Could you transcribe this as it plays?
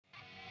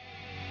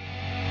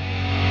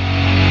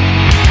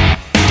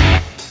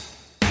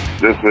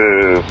This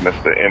is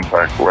Mr.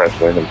 Impact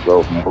Wrestling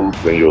himself,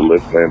 Moose, and you're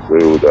listening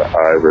to the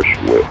Irish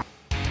Whip.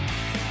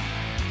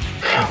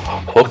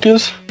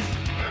 Hookers?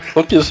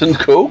 Hookers and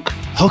Coke?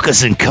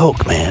 Hookers and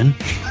Coke, man.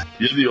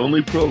 You're the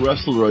only pro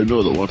wrestler I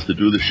know that wants to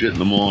do this shit in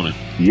the morning.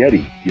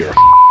 Yeti, you're a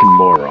f***ing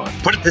moron.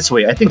 Put it this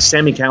way, I think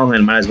Sami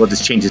Callihan might as well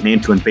just change his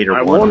name to Invader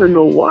I 1. want to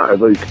know why.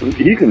 Like,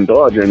 he can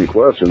dodge any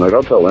question. Like,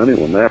 I'll tell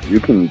anyone that. You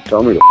can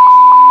tell me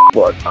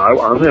but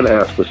I'm going to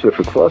ask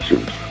specific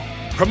questions.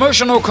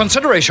 Promotional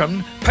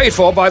consideration paid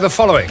for by the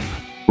following.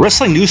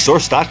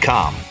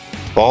 WrestlingNewsSource.com.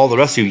 All the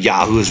rest of you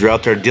yahoos who are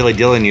out there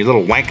dilly-dillying you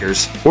little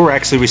wankers, we're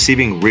actually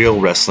receiving real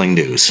wrestling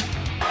news.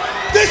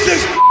 This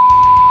is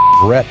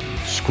Brett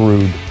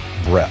screwed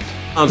Brett.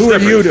 Who are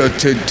you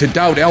to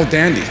doubt El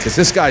Dandy? Because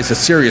this guy's a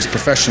serious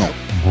professional.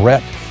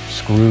 Brett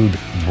screwed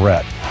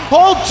Brett.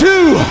 Hold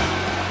 2!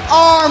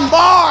 Arm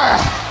bar!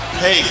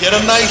 Hey, get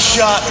a nice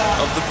shot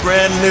of the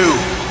brand new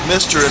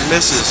Mr. and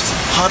Mrs.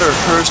 Hunter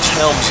Hearst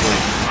Helmsley.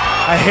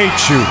 I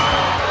hate you.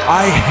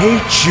 I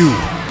hate you.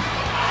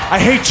 I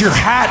hate your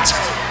hat.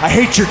 I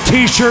hate your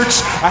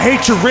t-shirts. I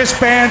hate your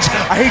wristbands.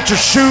 I hate your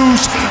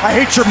shoes. I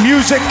hate your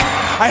music.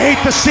 I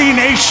hate the C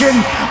Nation.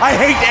 I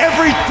hate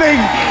everything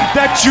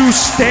that you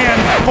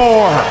stand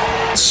for.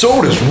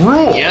 Sodas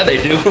rule. Yeah, they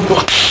do.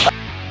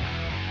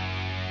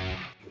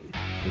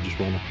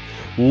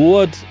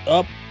 What's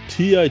up,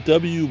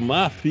 TIW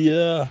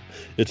Mafia?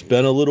 It's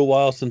been a little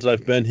while since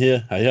I've been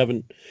here. I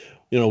haven't,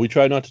 we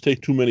try not to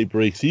take too many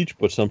breaks each,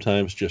 but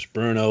sometimes just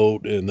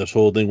burnout and this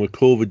whole thing with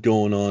COVID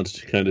going on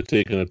is kind of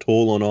taking a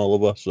toll on all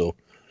of us. So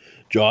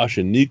Josh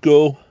and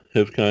Nico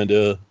have kind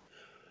of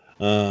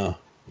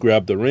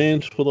grabbed the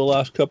reins for the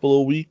last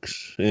couple of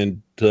weeks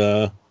and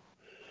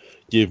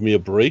gave me a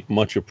break.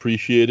 Much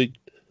appreciated.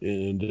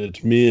 And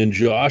it's me and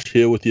Josh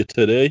here with you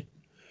today.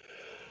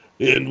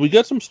 And we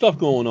got some stuff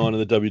going on in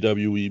the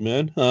WWE,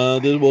 man.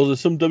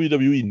 There's some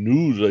WWE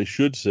news, I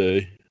should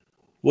say.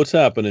 What's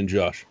happening,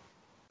 Josh?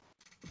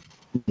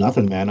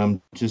 Nothing, man.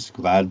 I'm just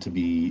glad to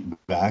be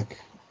back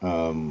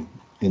in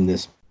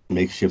this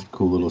makeshift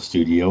cool little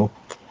studio.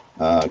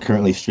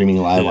 Currently streaming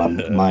live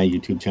on my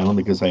YouTube channel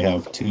because I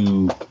have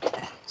 2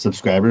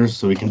 subscribers,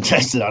 so we can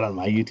test it out on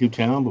my YouTube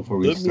channel before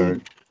we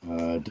start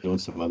doing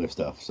some other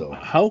stuff. So,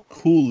 how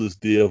cool is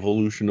the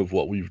evolution of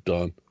what we've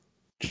done?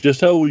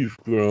 Just how we've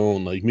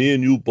grown. Like me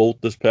and you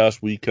both this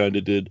past week kind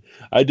of did.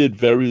 I did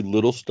very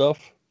little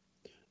stuff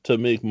to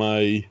make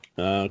my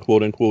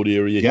quote unquote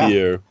area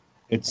here.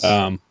 It's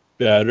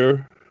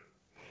better.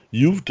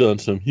 You've done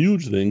some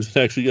huge things.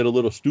 Actually got a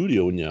little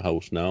studio in your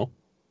house now.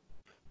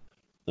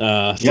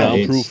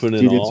 Soundproofing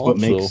and all.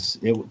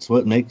 It's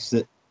what makes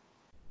it.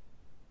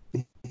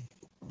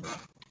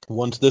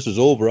 Once this is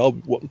over,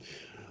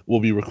 we'll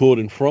be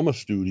recording from a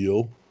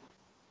studio.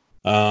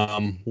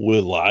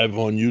 We're live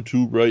on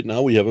YouTube right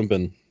now. We haven't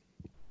been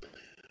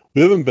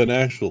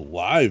actual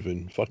live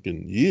in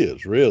fucking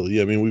years,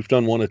 really. I mean, we've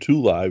done 1 or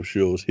 2 live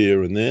shows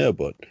here and there,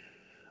 but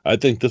I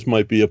think this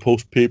might be a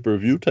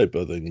post-pay-per-view type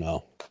of thing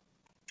now.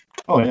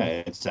 Oh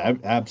yeah, it's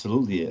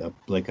absolutely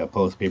like a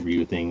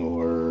post-pay-per-view thing,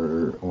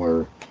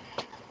 or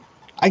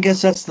I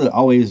guess that's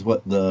always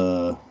what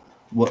the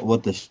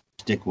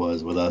shtick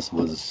was with us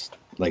was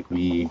like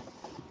we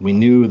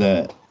knew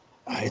that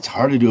it's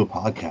hard to do a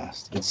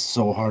podcast. It's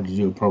so hard to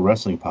do a pro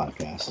wrestling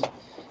podcast.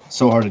 It's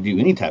so hard to do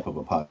any type of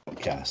a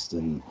podcast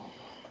and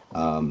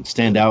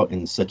stand out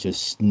in such a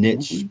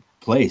niche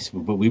place.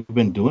 But we've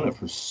been doing it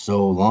for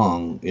so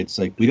long. It's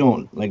like we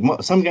don't like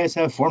some guys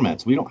have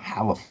formats. We don't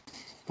have a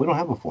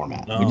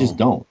format. No. We just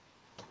don't.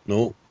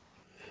 No.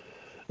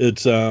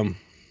 It's and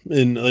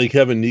like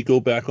having Nico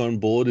back on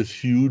board is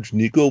huge.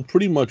 Nico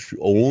pretty much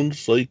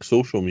owns like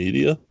social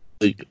media.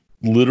 Like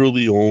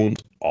literally owns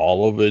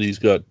all of it. He's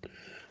got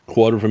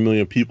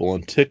 250,000 people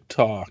on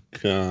TikTok,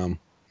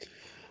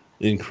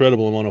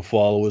 incredible amount of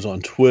followers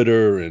on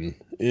Twitter and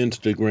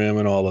Instagram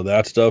and all of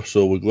that stuff.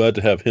 So we're glad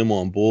to have him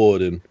on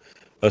board, and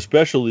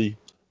especially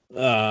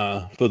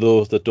for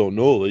those that don't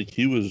know, like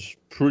he was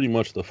pretty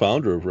much the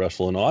founder of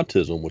Wresting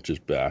Autism, which is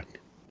back.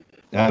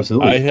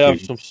 Absolutely. I have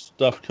some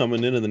stuff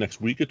coming in the next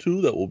week or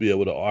 2 that we'll be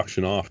able to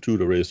auction off too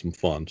to raise some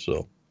funds.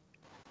 So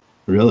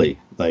really,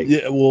 I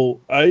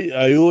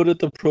ordered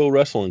the Pro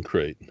Wrestling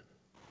Crate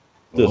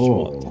this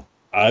month.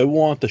 I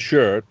want the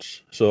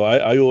shirts, so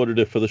I ordered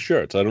it for the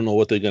shirts. I don't know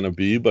what they're gonna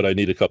be, but I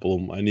need a couple of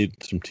them. I need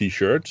some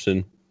T-shirts.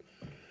 And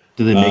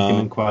do they make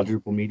them in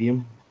quadruple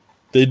medium?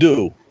 They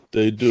do.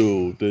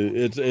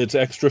 It's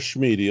extra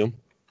medium,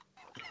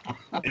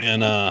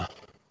 and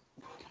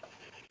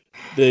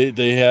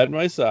they had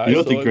my size. You know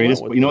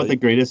what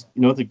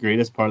the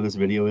greatest part of this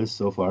video is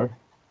so far?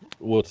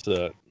 What's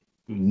that?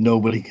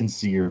 Nobody can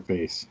see your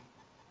face.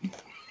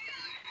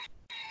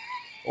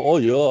 All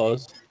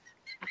yours.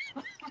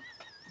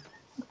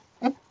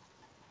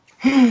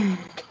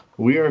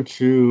 We are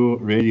true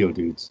radio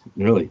dudes,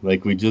 really.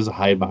 Like we just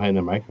hide behind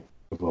the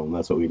microphone.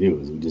 That's what we do.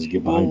 Is we just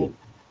get behind it.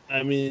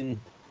 I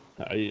mean,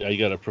 I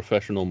got a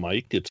professional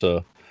mic.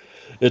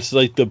 It's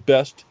like the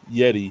best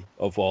Yeti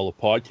of all the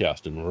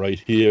podcasting right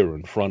here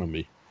in front of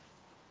me.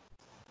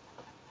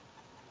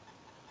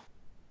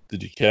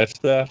 Did you catch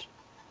that?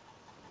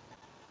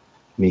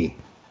 Me.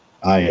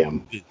 I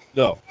am.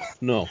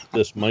 No,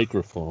 this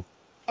microphone.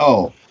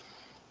 Oh,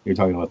 you're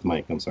talking about the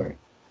mic. I'm sorry.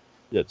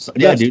 Yeah,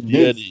 dude.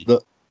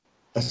 Yeti.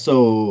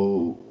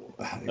 So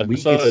I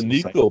saw that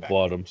Nico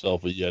bought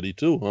himself a Yeti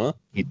too, huh?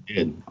 He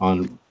did,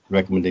 on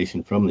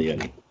recommendation from the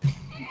Yeti.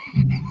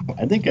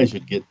 I think I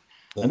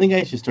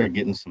should start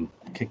getting some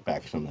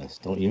kickbacks from this,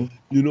 don't you?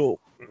 You know,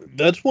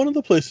 that's one of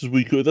the places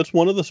we could. That's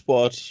one of the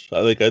spots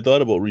I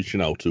thought about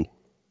reaching out to.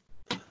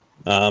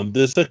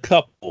 There's a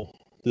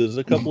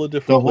couple of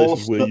different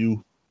places where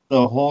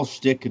the whole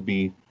shtick could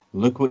be,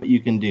 look what you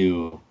can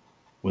do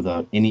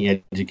without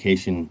any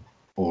education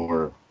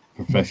or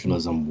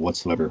professionalism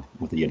whatsoever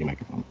with a Yeti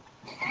microphone.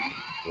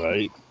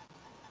 Right.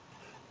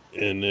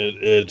 And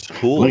it's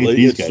cool. Look at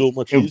these guys. So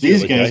much if easier.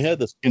 These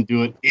guys can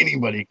do it,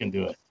 anybody can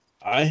do it.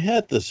 I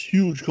had this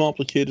huge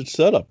complicated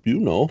setup,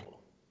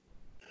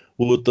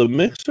 with the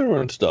mixer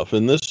and stuff.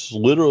 And this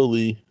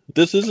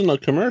isn't a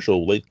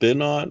commercial. Like they're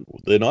not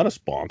a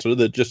sponsor.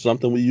 They're just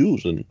something we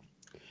use. And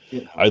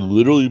I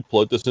literally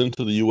plugged this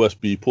into the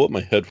USB port.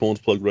 My headphones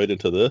plugged right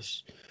into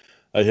this.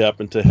 I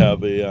happen to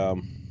have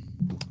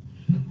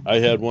I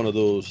had one of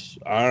those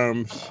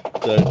arms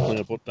that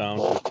I put down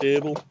to the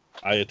table.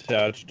 I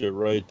attached it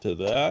right to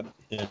that,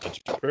 and it's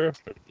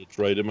perfect. It's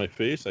right in my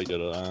face. I got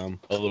a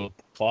little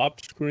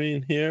pop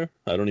screen here.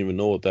 I don't even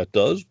know what that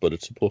does, but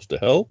it's supposed to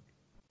help.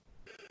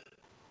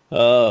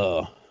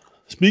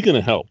 Speaking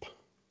of help,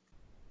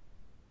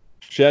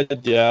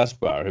 Shad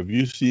Gaspar, have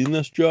you seen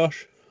this,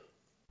 Josh?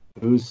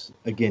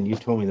 Again, you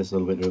told me this a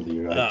little bit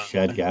earlier.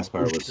 Shad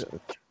Gaspar was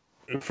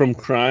from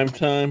Crime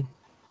Time.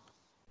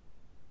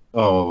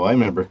 Oh, I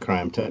remember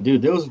Crime Time,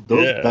 dude.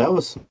 That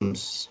was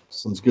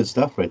some good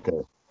stuff right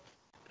there.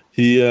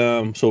 He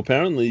so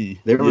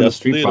apparently they were the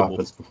Street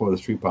Profits before the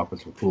Street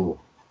Profits were cool.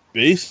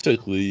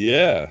 Basically,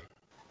 yeah.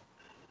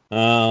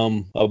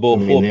 About 4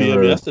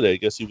 p.m. yesterday, I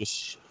guess he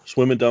was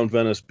swimming down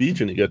Venice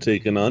Beach and he got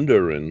taken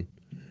under, and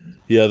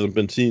he hasn't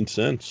been seen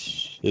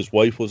since. His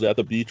wife was at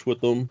the beach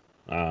with him.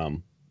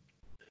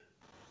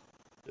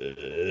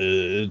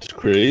 It's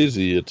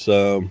crazy. It's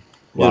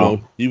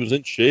he was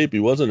in shape. He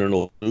wasn't an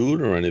old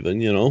dude or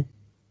anything,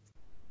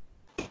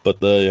 But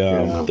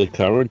the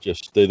current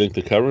they think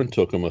the current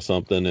took him or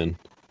something, and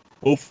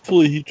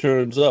hopefully he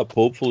turns up.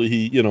 Hopefully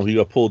he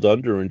got pulled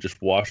under and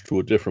just washed to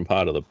a different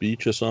part of the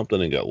beach or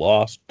something and got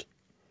lost.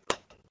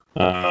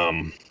 Or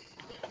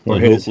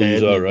hit his head.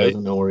 He's all right.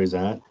 Doesn't know where he's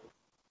at.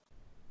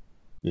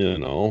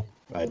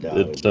 I doubt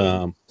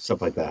it.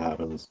 Stuff like that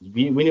happens.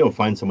 When you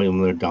find somebody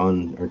when they're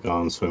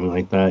gone swimming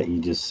like that,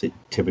 it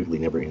typically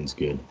never ends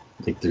good.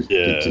 It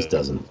just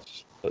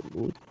doesn't. But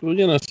we're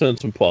gonna send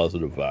some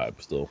positive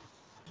vibes, though.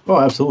 Oh,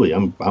 absolutely.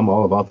 I'm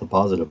all about the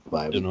positive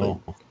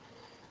vibes.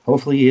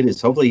 Hopefully he hit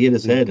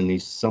his head and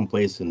he's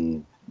someplace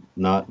and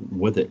not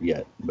with it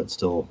yet, but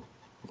still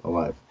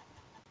alive.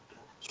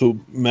 So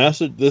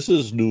this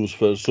is news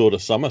for sort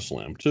of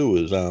SummerSlam too.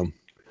 Is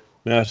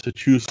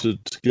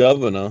Massachusetts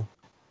governor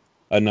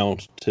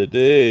announced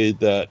today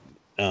that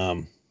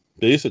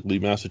basically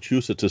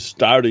Massachusetts is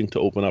starting to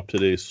open up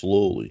today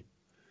slowly.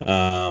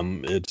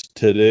 It's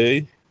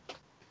today.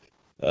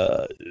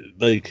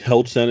 Like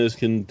health centers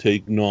can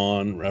take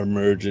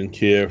non-emergent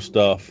care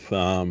stuff.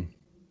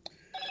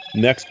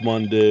 Next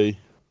Monday,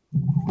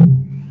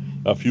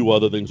 a few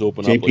other things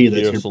open up.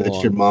 JP,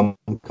 that's your mom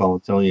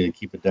calling, telling you to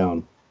keep it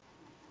down.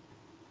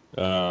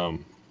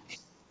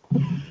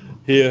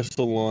 Hair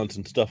salons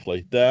and stuff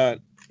like that.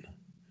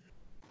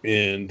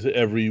 And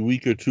every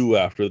week or two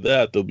after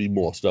that, there'll be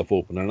more stuff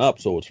opening up.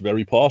 So it's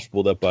very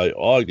possible that by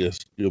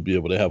August, you'll be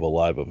able to have a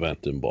live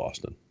event in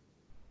Boston.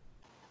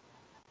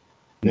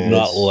 Nice.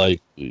 Not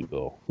likely,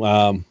 though.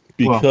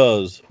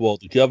 Because,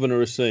 the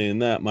governor is saying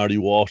that. Marty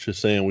Walsh is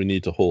saying we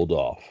need to hold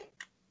off.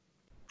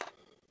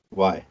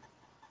 Why?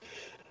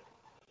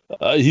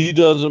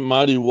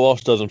 Marty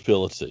Walsh doesn't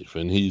feel it's safe,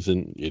 and he's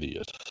an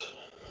idiot.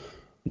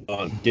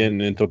 Not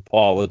getting into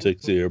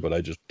politics here, but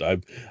I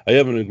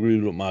haven't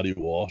agreed with Marty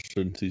Walsh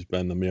since he's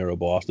been the mayor of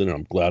Boston, and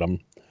I'm glad I'm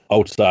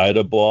outside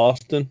of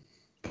Boston.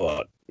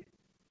 But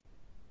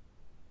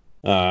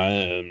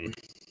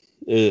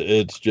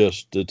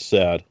it's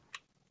sad.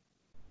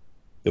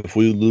 If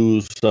we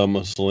lose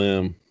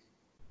SummerSlam,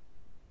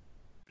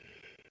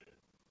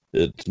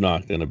 it's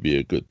not going to be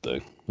a good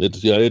thing.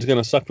 It's going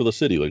to suck for the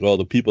city. Like all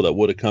the people that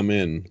would have come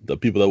in, the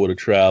people that would have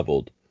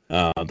traveled,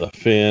 the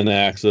fan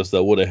access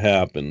that would have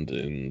happened,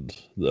 and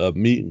the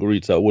meet and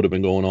greets that would have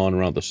been going on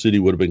around the city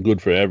would have been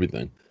good for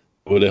everything.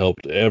 It would have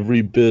helped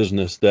every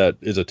business that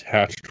is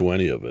attached to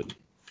any of it.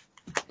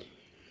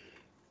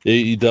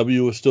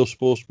 AEW is still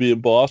supposed to be in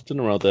Boston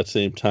around that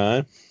same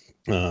time.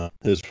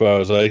 As far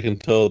as I can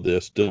tell,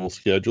 they're still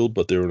scheduled,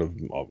 but they're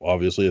in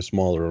obviously a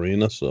smaller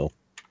arena, so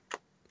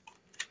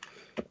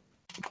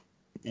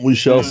we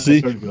shall see. I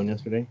started doing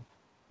yesterday.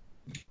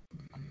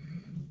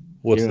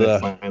 What's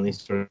that? I finally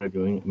started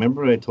doing.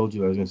 Remember, I told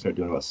you I was going to start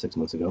doing about 6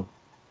 months ago.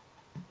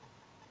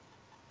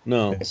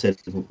 No, I said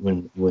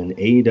when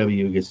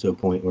AEW gets to a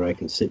point where I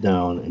can sit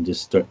down and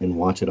just start and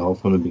watch it all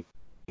from the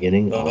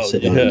beginning, I'll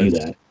sit down and do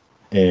that.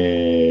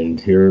 And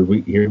here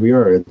we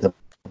are at the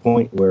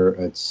point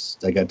where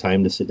I got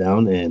time to sit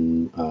down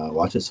and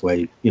watch it. So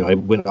I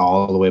went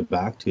all the way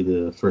back to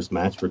the first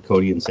match where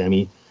Cody and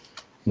Sammy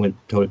went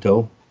toe to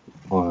toe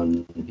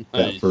on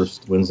that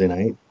first Wednesday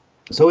night.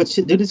 So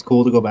it's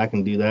cool to go back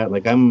and do that.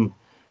 Like I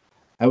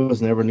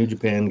was never a New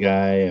Japan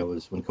guy. I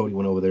was when Cody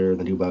went over there,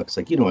 the New Bucks.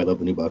 Like, I love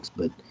the New Bucks,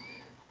 but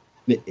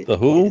the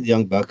who? The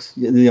Young Bucks.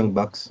 The Young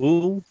Bucks.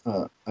 Who?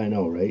 I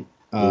know, right?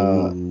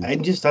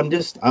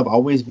 I've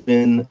always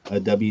been a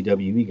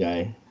WWE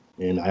guy,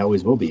 and I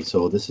always will be.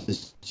 So this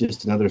is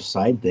just another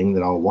side thing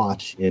that I'll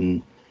watch,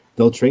 and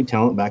they'll trade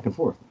talent back and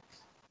forth.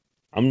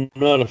 I'm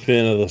not a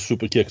fan of the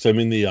super kicks. I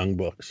mean the Young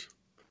Bucks.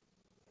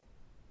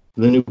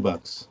 The New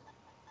Bucks.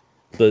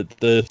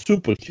 The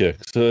super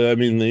kicks. I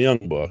mean the Young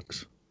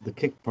Bucks. The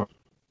kick party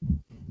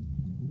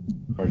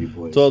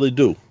boys. That's all they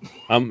do.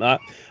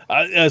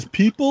 As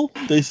people,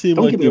 they seem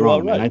Don't like get me they're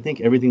wrong, all right. man. I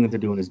think everything that they're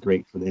doing is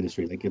great for the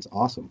industry. Like, it's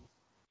awesome.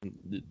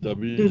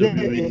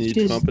 WWE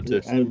needs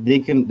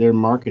competition. They're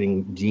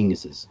marketing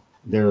geniuses.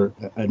 They're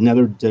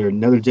another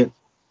jet.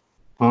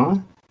 Huh?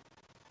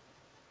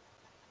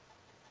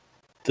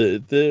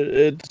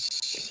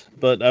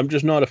 But I'm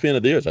just not a fan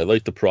of theirs. I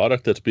like the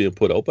product that's being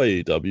put out by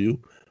AEW.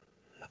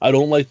 I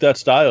don't like that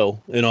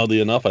style, and oddly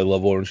enough, I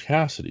love Orange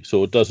Cassidy,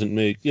 so it doesn't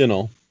make, we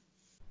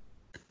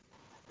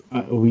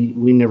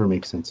never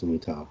make sense when we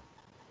talk.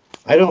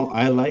 I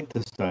like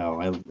the style.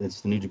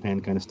 It's the New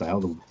Japan kind of style,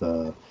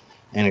 the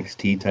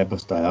NXT type of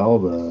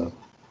style.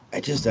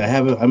 I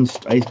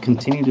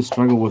continue to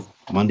struggle with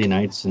Monday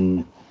nights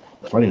and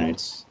Friday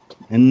nights,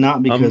 and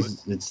not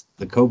because it's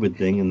the COVID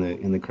thing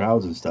in the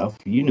crowds and stuff.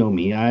 You know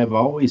me, I've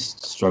always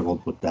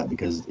struggled with that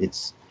because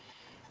it's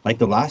like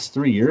the last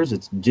 3 years,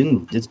 it's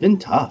been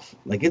tough.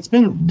 Like, it's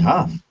been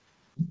tough.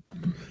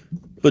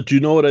 But you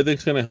know what I think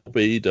is going to help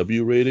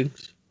AEW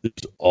ratings?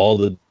 It's all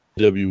the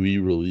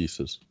WWE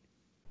releases.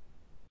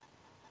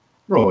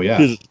 Oh,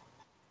 yeah.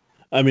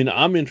 I mean,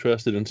 I'm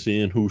interested in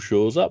seeing who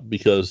shows up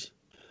because,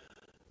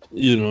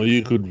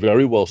 you could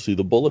very well see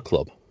the Bullet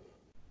Club.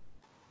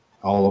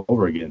 All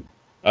over again.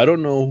 I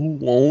don't know who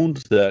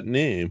owns that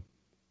name,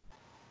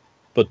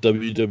 but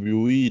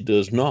WWE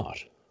does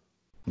not.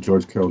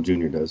 George Carroll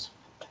Jr. does.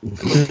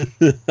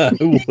 I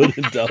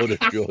wouldn't doubt it,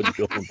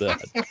 George, owned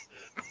that.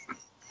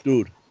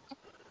 Dude,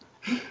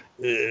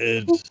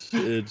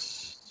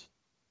 it's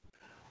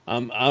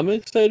I'm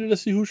excited to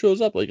see who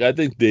shows up. Like, I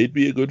think they'd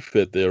be a good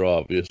fit there,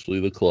 obviously,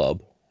 the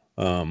club.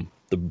 The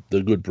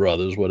Good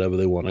Brothers, whatever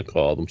they want to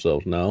call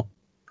themselves now.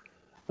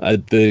 I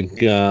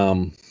think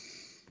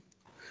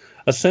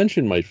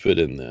Ascension might fit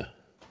in there.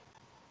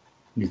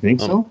 You think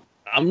so?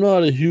 I'm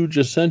not a huge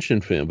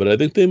Ascension fan, but I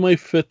think they might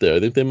fit there. I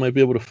think they might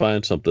be able to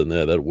find something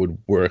there that would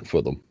work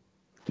for them.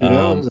 Dude,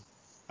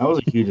 I was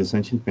a huge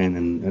Ascension fan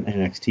in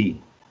NXT.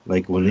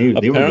 Like, when they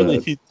were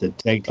the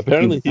tag team.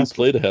 Apparently, Heath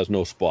Slater has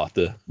no spot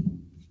there.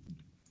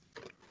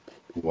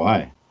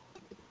 Why?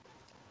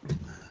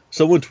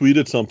 Someone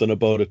tweeted something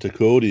about it to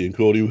Cody, and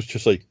Cody was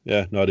just like,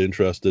 "Yeah, not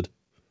interested."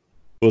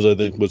 I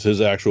think was his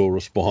actual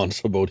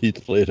response about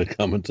Heath Slater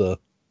coming to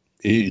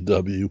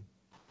AEW.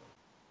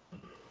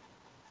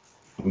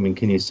 I mean,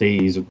 can you say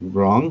he's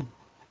wrong?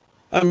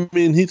 I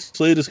mean, Heath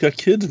Slater's got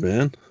kids,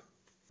 man.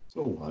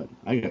 So what?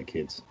 I got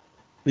kids.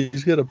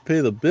 He's got to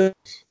pay the bills.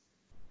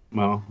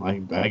 Well,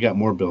 I got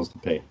more bills to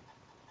pay.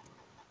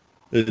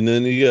 And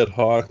then you got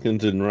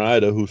Hawkins and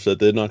Ryder, who said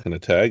they're not going to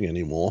tag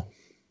anymore.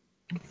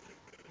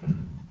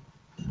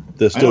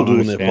 They're still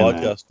doing their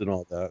podcast and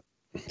all that.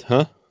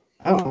 Huh?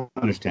 I don't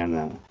understand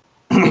that.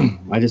 I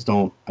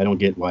don't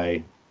get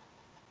why.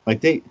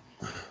 Like, the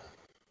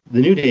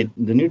New Day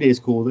is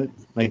cool with it.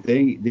 Like,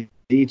 they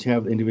each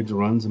have individual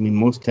runs. I mean,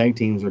 most tag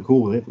teams are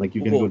cool with it. Like,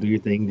 you're gonna go do your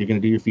thing, you're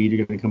gonna do your feed,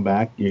 you're gonna come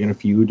back, you're gonna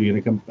feud, you're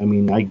gonna come. I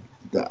mean, I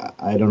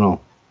don't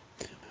know.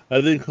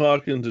 I think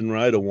Hawkins and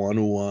Ryder want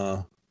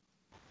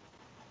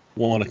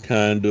to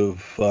kind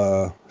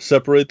of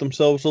separate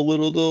themselves a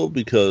little, though,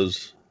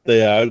 because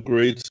they are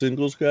great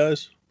singles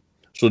guys.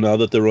 So now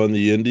that they're on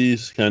the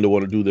indies, kind of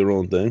want to do their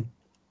own thing.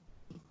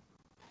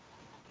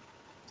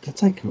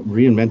 That's like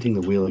reinventing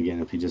the wheel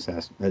again. If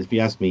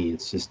you ask me,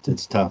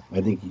 it's tough.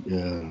 I think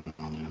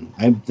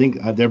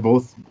they're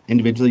both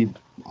individually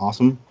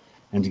awesome,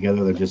 and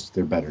together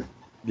they're better.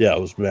 Yeah,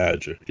 it was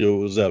magic. It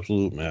was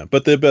absolute magic.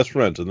 But they're best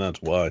friends, and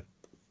that's why.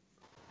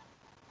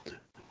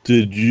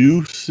 Did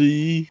you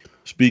see,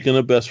 speaking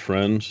of best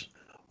friends,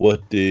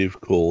 what Dave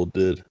Cole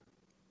did?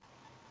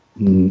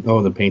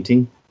 Oh, the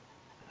painting?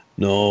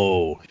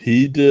 No,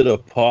 he did a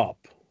pop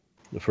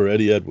for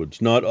Eddie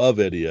Edwards. Not of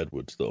Eddie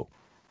Edwards, though.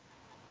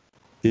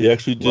 He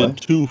actually did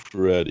two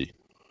for Eddie.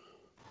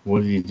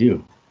 What did he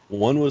do?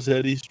 One was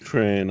Eddie's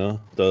trainer,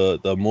 the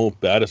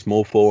baddest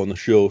mofo on the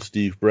show,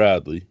 Steve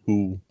Bradley,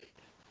 who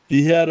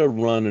he had a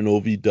run in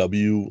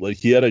OVW. Like,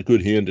 he had a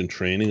good hand in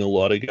training a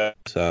lot of guys.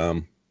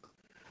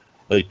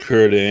 Like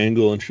Kurt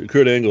Angle, and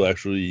Kurt Angle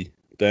actually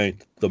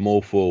thanked the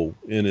mofo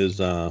in his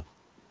Hall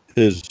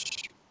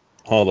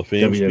of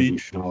Fame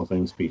speech. Hall of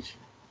Fame speech.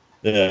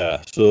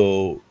 Yeah,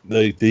 so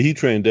he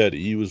trained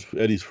Eddie. He was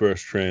Eddie's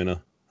first trainer.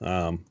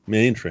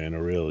 main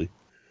trainer, really.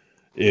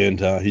 And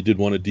he did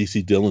one of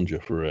DC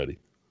Dillinger for Eddie.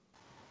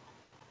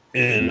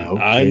 And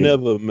I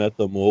never met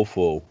the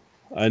mofo.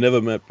 I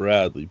never met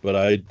Bradley, but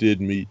I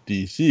did meet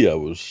DC. I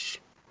was...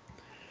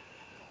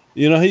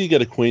 You know how you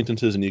get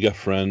acquaintances and you got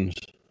friends?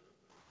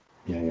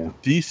 Yeah.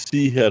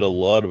 DC had a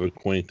lot of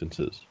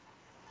acquaintances.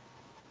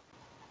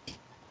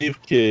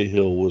 Dave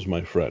Cahill was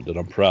my friend, and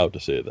I'm proud to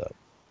say that.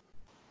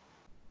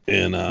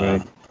 And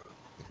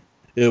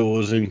it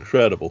was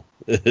incredible.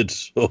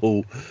 It's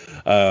so...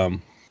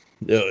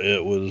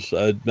 it was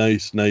a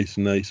nice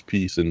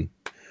piece, and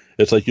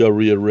it's like your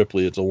Rhea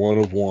Ripley. It's a one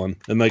of one,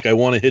 and like I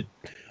want to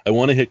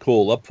hit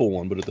Cole up for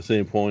one, but at the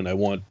same point, I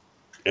want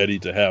Eddie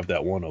to have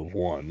that one of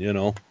one. You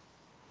know?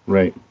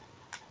 Right.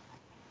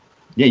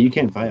 Yeah, you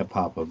can't buy a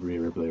pop of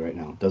Rhea Ripley right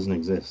now. It doesn't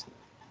exist.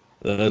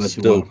 That's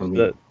still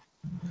that.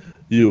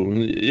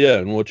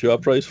 And what's your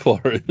price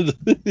for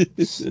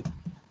it?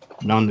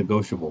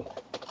 Non-negotiable.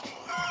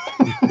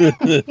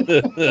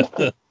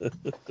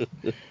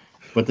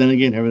 But then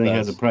again, everything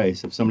has a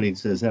price. If somebody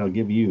says, hey, I'll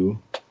give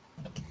you,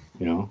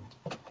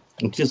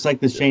 it's just like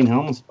the Shane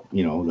Helms,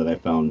 that I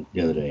found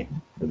the other day,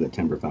 or that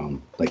Timber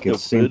found. Like,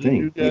 it's the same thing.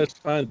 Where did you guys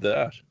find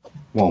that?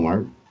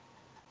 Walmart.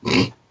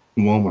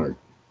 Walmart.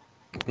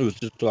 It was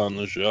just on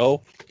the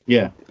shelf?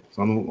 Yeah, it's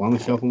on the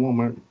shelf in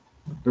Walmart.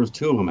 There was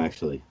 2 of them,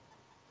 actually.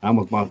 I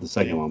almost bought the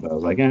second one, but I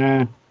was like,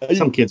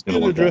 some kid's going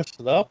to want that. Are you going to dress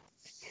it up?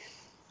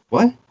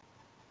 What?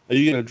 Are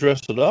you going to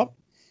dress it up?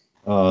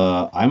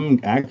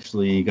 I'm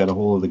actually got a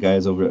hold of the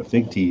guys over at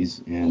Fig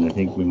Tees, and I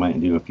think we might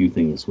do a few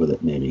things with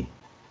it, maybe.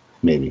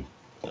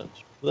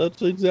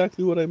 That's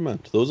exactly what I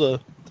meant. Those are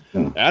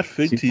at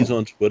Fig Tees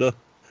on Twitter.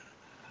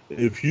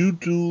 If you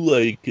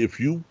if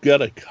you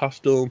get a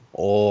custom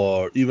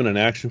or even an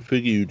action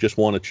figure, you just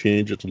want to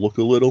change its look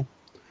a little,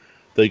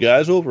 the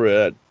guys over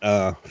at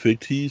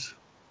Fig Tees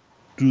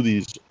do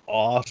these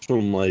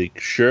awesome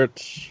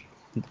shirts,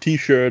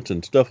 t-shirts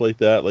and stuff like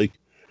that. Like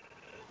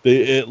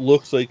it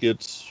looks like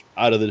it's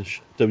out of the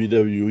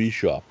WWE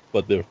shop,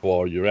 but they're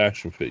for your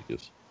action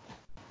figures.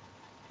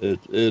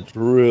 It's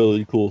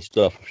really cool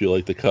stuff if you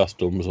like the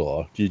customs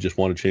or you just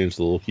want to change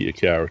the look of your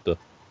character.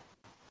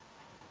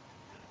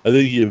 I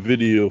think your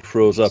video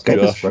froze up,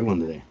 Josh.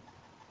 Struggling today.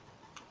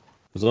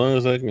 As long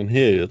as I can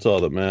hear you, that's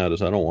all that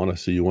matters. I don't want to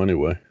see you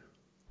anyway.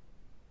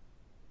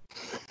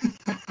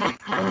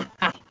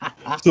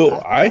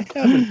 So I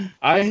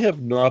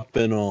have not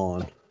been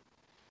on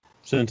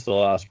since the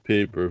last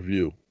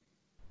pay-per-view.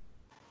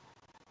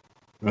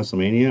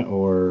 WrestleMania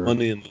or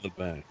Money in the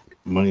Bank?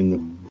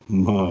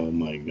 Oh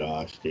my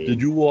gosh, dude!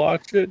 Did you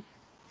watch it?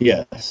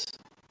 Yes.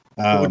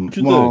 Let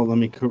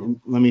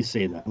me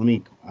say that.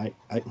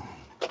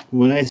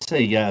 When I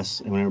say yes,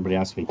 and when everybody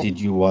asks me, did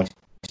you watch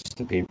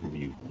the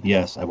pay-per-view?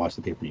 Yes, I watched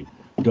the pay-per-view.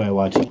 Do I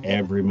watch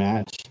every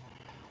match?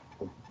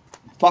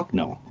 Fuck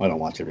no, I don't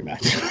watch every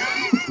match.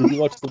 Did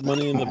you watch the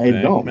Money in the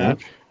Bank match? Man.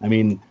 I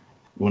mean,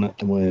 when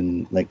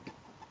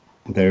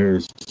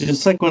there's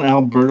just like when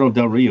Alberto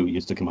Del Rio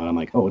used to come out, I'm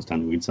like, oh, it's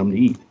time to eat something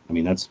to eat. I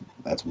mean, that's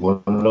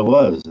what it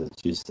was.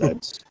 It's just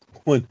that's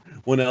when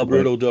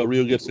Alberto Del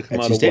Rio gets to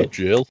come out of what,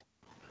 jail?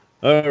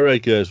 All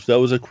right, guys, that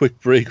was a quick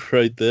break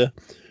right there.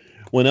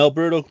 When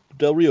Alberto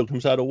Del Rio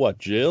comes out of what,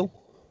 jail?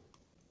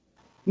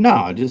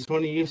 No, just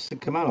when he used to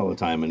come out all the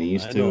time, and he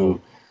used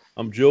to.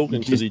 I'm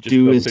joking because he just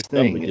do got his picked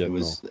thing. up again. It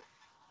was.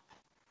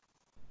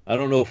 I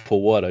don't know for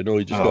what. I know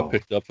he just got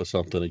picked up for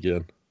something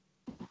again.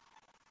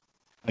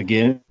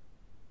 Again?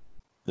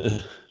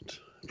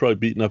 Probably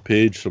beating up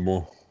Paige some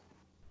more.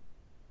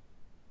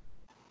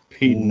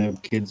 Beating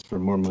up kids for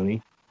more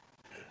money?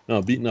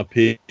 No, beating up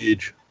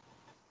Paige.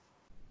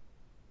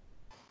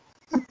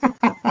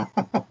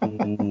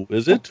 Ooh,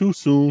 is it too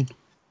soon?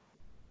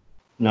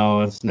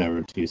 No, it's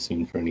never too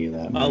soon for any of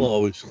that. Man.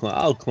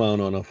 I'll clown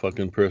on a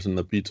fucking person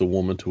that beats a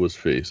woman to his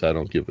face. I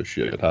don't give a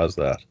shit. How's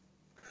that?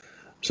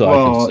 So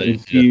I can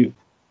say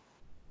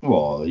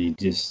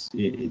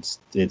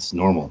it's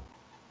normal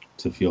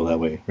to feel that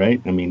way,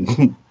 right? I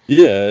mean,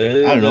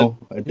 yeah, I don't know.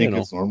 I think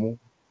it's normal.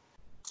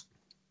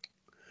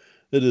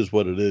 It is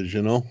what it is,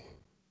 you know.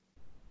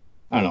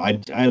 I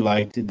don't know. I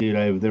liked it,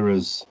 dude. There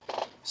was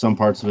some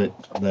parts of it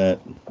that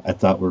I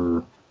thought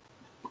were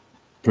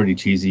pretty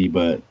cheesy,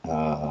 but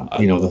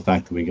the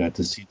fact that we got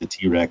to see the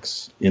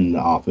T-Rex in the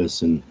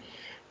office and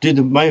dude,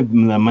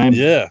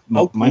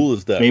 how cool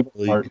is that?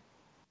 Favorite part,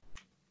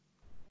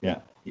 yeah.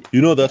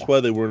 You know that's why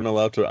they weren't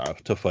allowed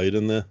to fight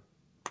in there.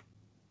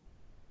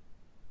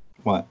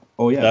 What?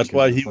 Oh yeah. That's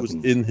why he was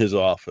in his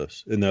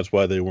office, and that's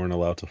why they weren't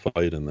allowed to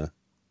fight in there.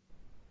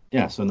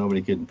 Yeah, so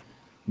nobody could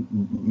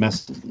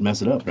mess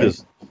it up,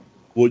 right?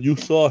 What you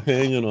saw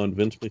hanging on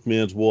Vince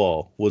McMahon's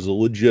wall was a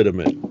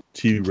legitimate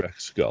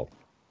T-Rex skull.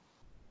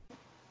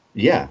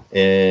 Yeah,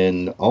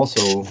 and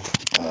also,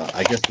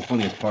 I guess the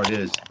funniest part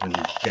is when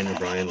Daniel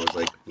Bryan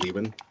was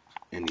leaving,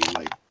 and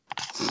he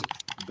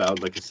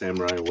bowed like a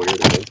samurai warrior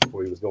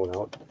before he was going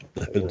out,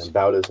 and then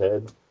bowed his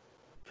head.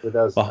 But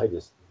that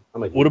was,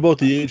 what about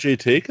the AJ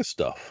Taker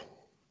stuff?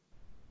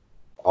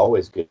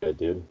 Always good,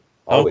 dude.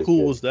 How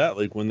cool was that?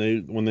 Like when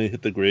they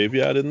hit the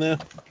graveyard in there?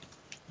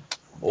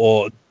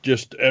 or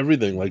just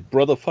everything, like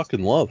Brother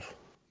fucking Love.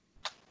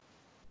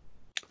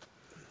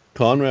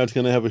 Conrad's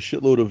going to have a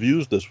shitload of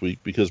views this week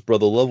because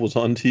Brother Love was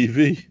on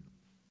TV.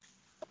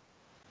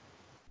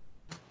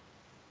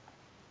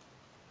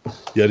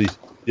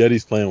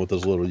 Yeti's playing with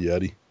his little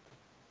Yeti.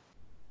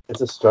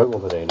 It's a struggle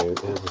today, dude.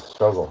 It is a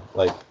struggle.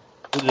 Like,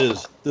 it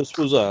is. This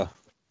was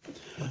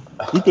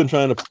we've been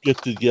trying to get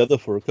together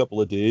for a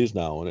couple of days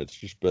now, and it's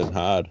just been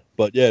hard.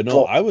 But yeah,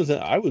 no, I was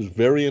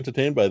very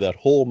entertained by that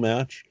whole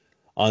match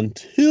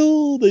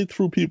until they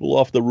threw people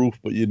off the roof,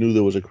 but you knew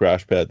there was a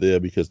crash pad there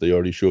because they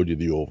already showed you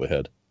the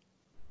overhead.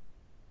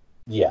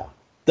 Yeah.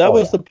 That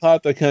was the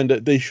part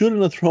that they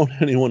shouldn't have thrown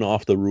anyone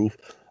off the roof.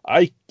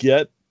 I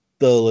get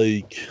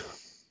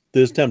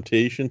there's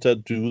temptation to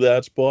do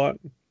that spot,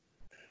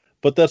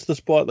 but that's the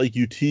spot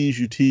you tease,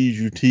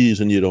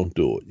 and you don't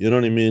do it. You know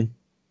what I mean?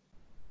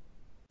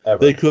 Ever.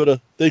 They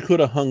could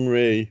have hung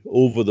Ray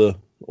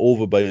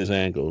over by his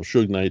ankle,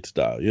 Suge Knight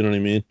style. You know what I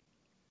mean?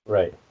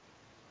 Right.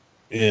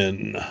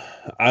 And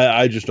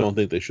I just don't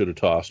think they should have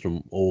tossed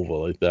him over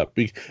like that.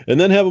 And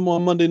then have him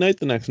on Monday night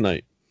the next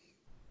night.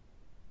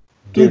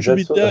 Dude should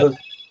be dead.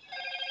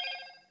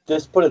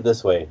 Just put it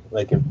this way: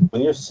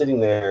 when you're sitting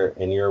there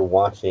and you're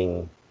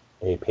watching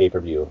a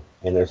pay-per-view,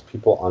 and there's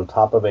people on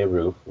top of a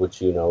roof,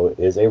 which you know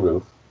is a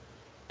roof,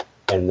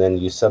 and then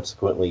you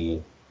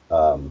subsequently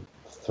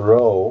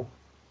throw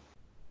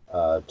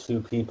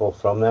two people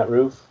from that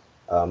roof,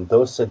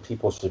 those said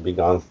people should be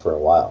gone for a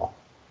while.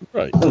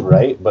 Right.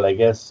 Right? But I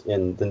guess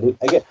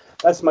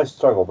that's my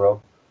struggle,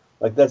 bro.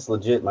 That's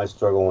legit my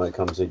struggle when it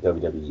comes to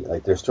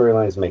WWE. Their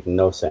storylines make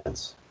no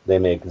sense. They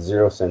make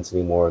zero sense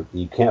anymore.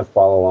 You can't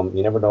follow them.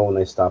 You never know when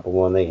they stop and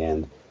when they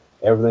end.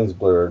 Everything's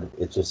blurred.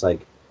 It's just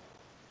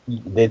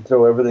they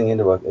throw everything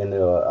into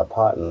a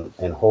pot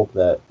and hope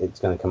that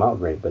it's going to come out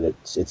great, but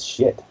it's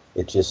shit.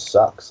 It just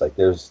sucks.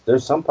 There's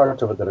some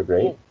parts of it that are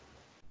great.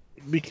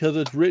 Because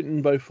it's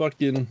written by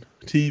fucking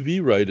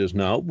TV writers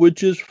now,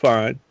 which is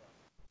fine.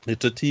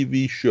 It's a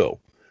TV show.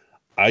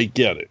 I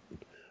get it.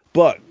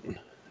 But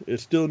it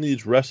still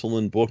needs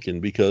wrestling booking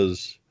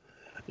because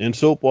in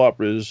soap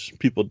operas,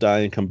 people die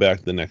and come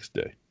back the next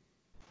day.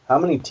 How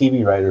many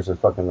TV writers are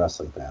fucking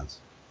wrestling fans?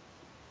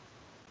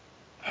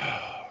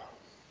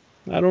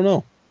 I don't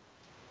know.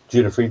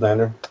 Judah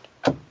Friedlander?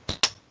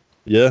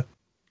 Yeah.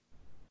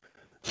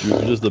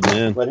 Judah's the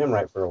man. Let him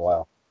write for a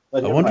while.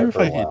 I wonder if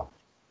I can.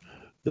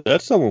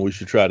 That's someone we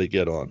should try to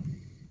get on.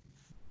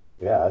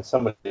 Yeah, that's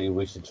somebody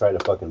we should try to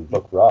fucking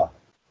book Raw.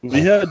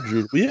 We had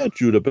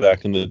Judah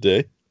back in the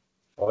day.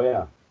 Oh,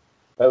 yeah.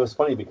 That was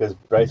funny because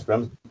Bryce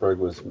Remsburg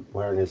was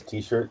wearing his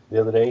T-shirt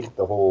the other day.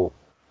 The whole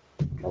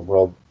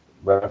world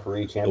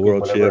referee champion. The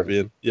world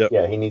champion. Yep.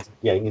 Yeah, he needs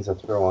to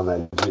throw on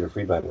that Judah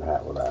Friedlander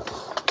hat with that.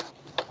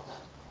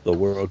 The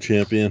world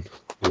champion.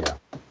 Yeah.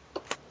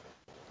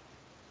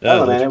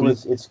 Oh man,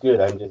 it's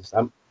good.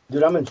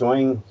 I'm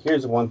enjoying.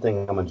 Here's one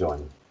thing I'm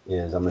enjoying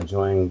I'm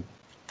enjoying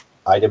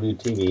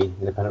IWTV,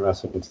 Independent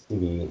Wrestling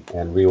TV,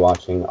 and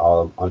rewatching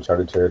all of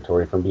Uncharted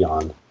Territory from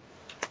Beyond.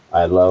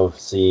 I love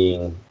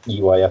seeing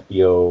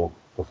EYFBO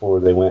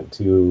before they went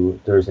to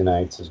Thursday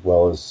nights, as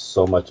well as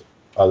so much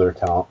other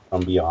talent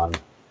from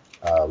Beyond,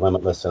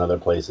 Limitless and other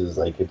places.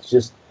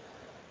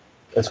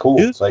 It's cool.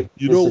 It's fun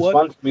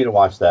for me to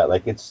watch that.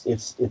 It's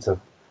a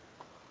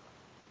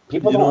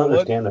people don't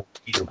understand the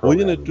computer program.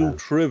 We're gonna do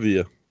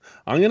trivia.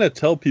 I'm gonna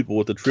tell people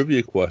what the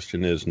trivia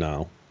question is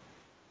now.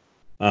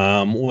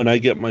 When I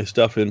get my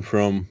stuff in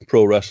from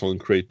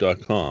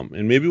ProWrestlingCrate.com,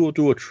 and maybe we'll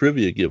do a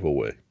trivia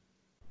giveaway.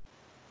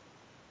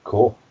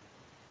 Cool.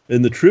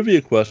 And the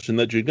trivia question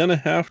that you're gonna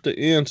have to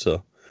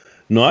answer,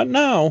 not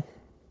now,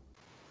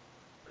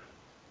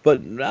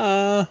 but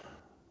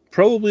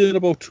probably in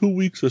about 2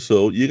 weeks or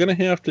so, you're gonna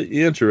have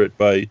to answer it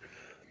by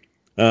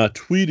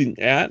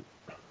tweeting at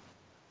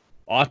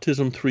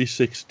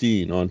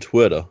Autism316 on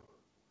Twitter.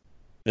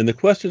 And the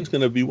question's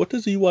going to be, what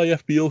does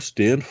EYFBO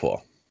stand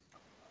for?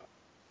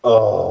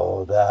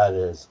 Oh, that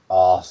is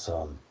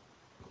awesome.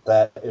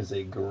 That is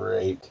a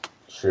great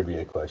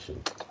trivia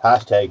question.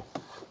 Hashtag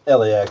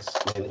LAX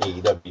in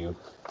AEW.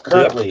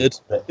 Currently,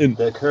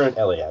 the current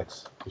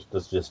LAX,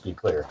 let's just be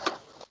clear.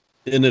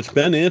 And it's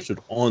been answered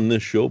on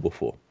this show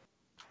before.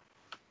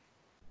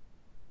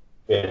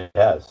 It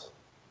has.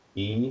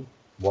 EYFBO,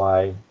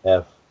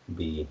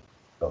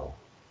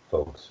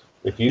 folks.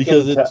 If you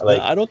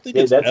I don't think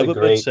it's ever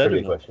been said.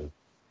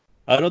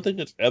 I don't think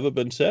it's ever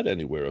been said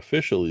anywhere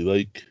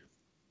officially.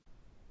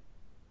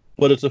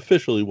 But it's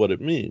officially what it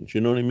means.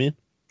 You know what I mean?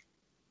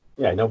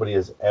 Yeah, nobody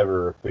has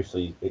ever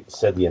officially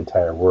said the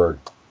entire word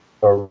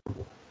or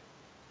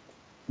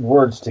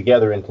words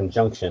together in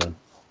conjunction.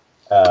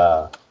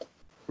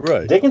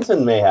 Right.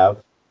 Dickinson may have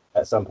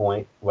at some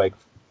point,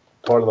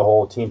 part of the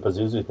whole Team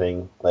Pazuzu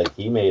thing.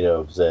 He may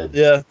have said.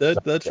 Yeah,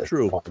 that's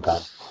true.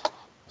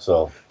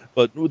 So.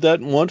 But with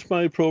that, once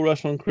my Pro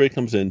Wrestling Crate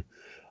comes in,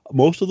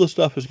 most of the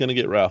stuff is going to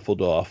get raffled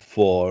off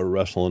for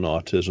Wrestling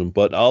Autism.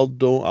 But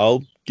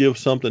I'll give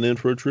something in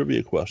for a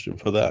trivia question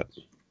for that.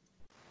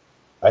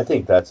 I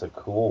think that's a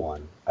cool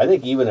one. I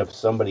think even if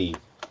somebody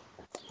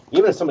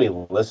even if somebody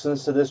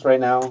listens to this right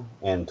now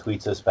and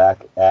tweets us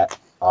back at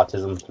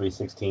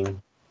Autism316,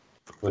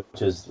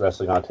 which is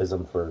Wrestling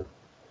Autism for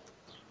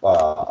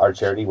our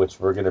charity, which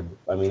we're gonna.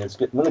 I mean, it's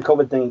good when the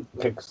COVID thing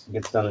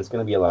gets done. It's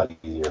gonna be a lot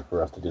easier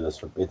for us to do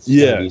this. It's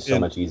gonna be so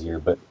much easier.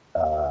 But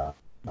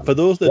for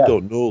those that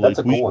don't know, that's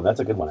a cool one. That's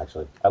a good one,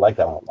 actually. I like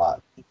that one a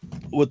lot.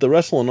 With the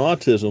Wrestling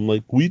Autism,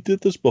 like we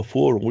did this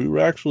before, and we were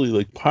actually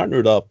like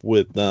partnered up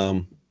with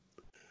the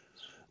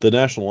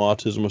National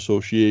Autism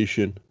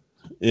Association,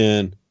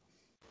 and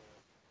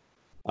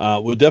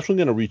we're definitely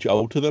going to reach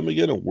out to them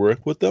again and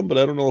work with them. But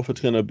I don't know if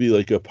it's going to be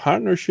like a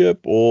partnership,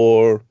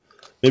 or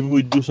maybe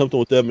we do something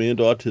with them and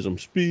Autism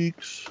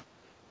Speaks.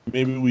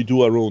 Maybe we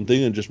do our own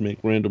thing and just make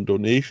random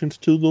donations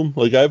to them.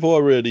 Like I've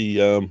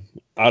already out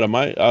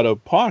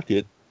of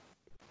pocket.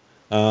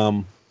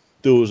 There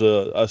was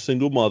a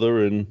single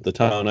mother in the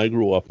town I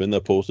grew up in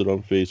that posted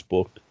on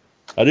Facebook.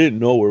 I didn't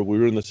know her. We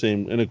were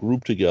in a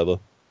group together.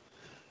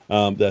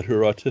 That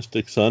her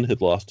autistic son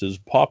had lost his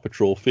Paw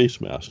Patrol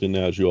face mask, and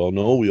as you all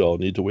know, we all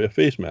need to wear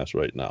face masks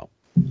right now.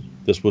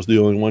 This was the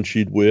only one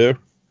she'd wear.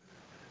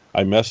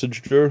 I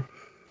messaged her,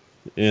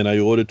 and I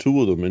ordered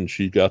 2 of them, and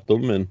she got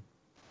them, and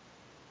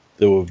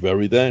they were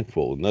very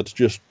thankful. And that's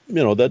just,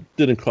 that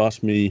didn't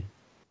cost me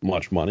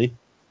much money.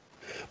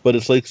 But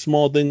it's like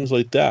small things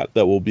like that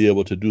we'll be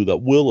able to do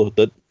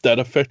that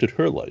affected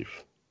her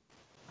life.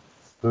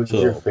 Who's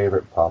your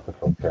favorite Paw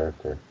Patrol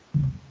character?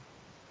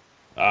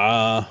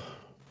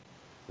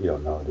 You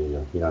don't know, do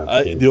you?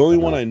 The only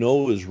one I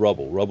know is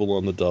Rubble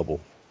on the Double.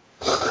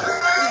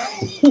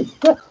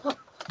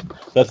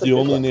 That's the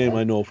only name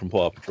I know from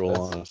Paw Patrol,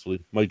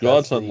 honestly. My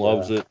godson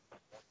loves it.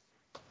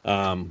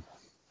 But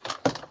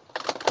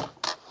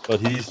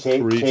he's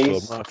 3,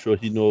 so I'm not sure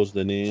he knows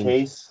the name.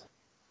 Chase,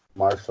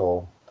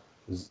 Marshall,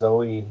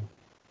 Zoe,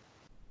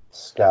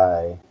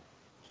 Sky.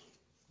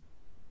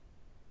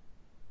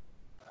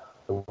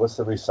 What's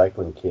the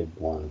recycling kid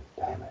one?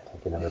 Damn it, I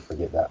can never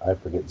forget that. I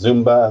forget.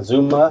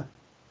 Zuma,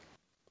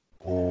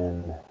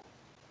 and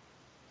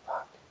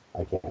fuck,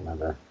 I can't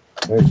remember.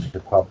 There's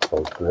your Pop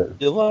Culture.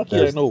 You're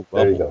lucky I know.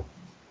 There you go.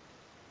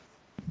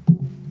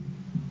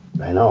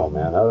 I know,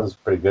 man. That was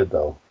pretty good,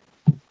 though.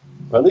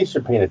 But at least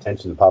you're paying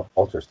attention to pop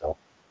culture still.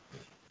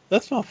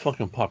 That's not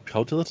fucking pop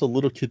culture. That's a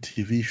little kid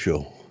TV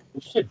show.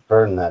 You should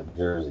burn that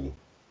jersey.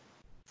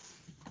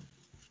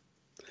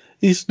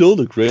 He's still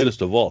the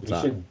greatest of all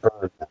time. You should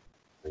burn that.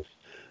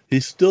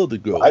 He's still the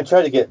GOAT. I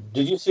tried to get...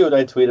 Did you see what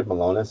I tweeted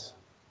Malonis?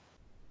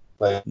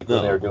 Like,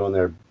 when they were doing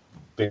their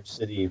Beer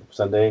City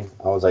Sunday?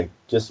 I was like,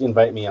 just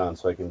invite me on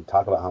so I can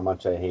talk about how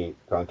much I hate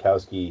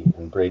Gronkowski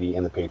and Brady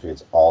and the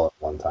Patriots all at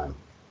one time.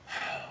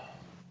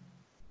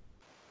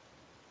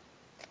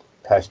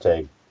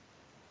 Hashtag,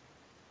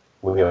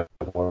 we have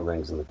more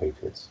rings than the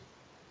Patriots.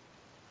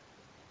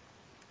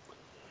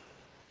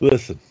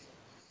 Listen,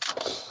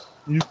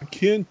 you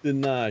can't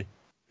deny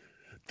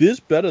this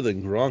better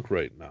than Gronk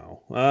right now.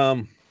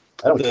 I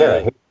don't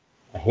care.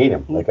 I hate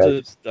him.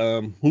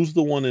 Who's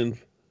the one in?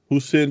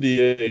 Who's San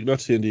Diego?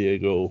 Not San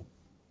Diego.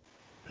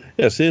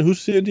 Yeah, who's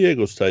San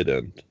Diego's tight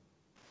end?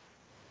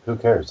 Who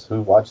cares?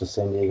 Who watches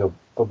San Diego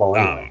football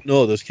anyway?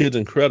 No, this kid's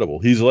incredible.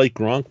 He's like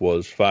Gronk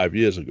was 5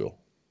 years ago.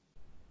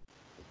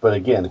 But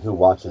again, who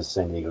watches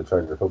San Diego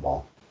Charger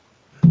football?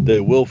 They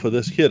will for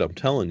this kid. I'm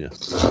telling you,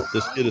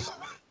 this kid is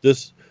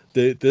this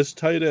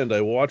tight end. I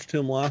watched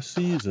him last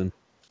season.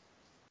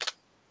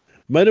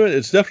 Might have been.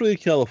 It's definitely a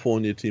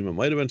California team. It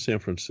might have been San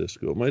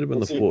Francisco. It might have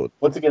been the 40.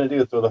 What's he gonna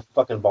do? Throw the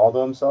fucking ball to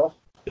himself?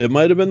 It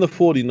might have been the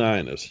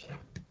 49ers.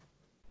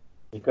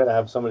 You gotta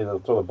have somebody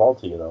that'll throw the ball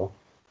to you, though.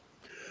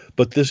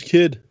 But this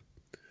kid,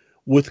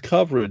 with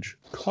coverage,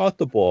 caught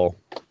the ball,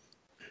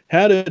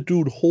 had a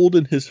dude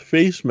holding his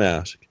face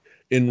mask,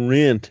 and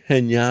ran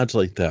 10 yards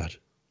like that.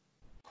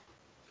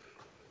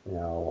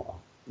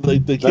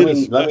 Like the kid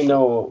is let me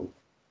know.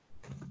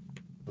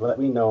 Let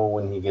me know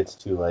when he gets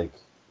to like.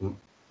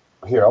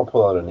 Here, I'll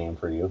pull out a name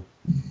for you.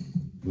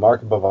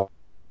 Mark Bavaro.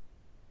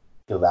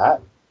 Feel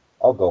that?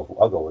 I'll go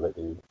with it,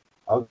 dude.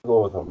 I'll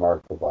go with a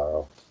Mark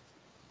Bavaro.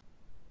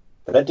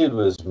 That dude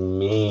was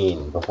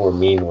mean before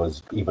mean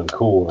was even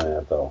cool in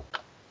the NFL.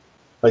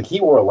 Like he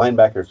wore a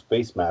linebacker's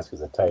face mask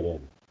as a tight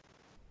end.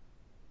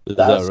 Is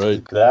that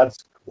right?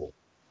 That's cool.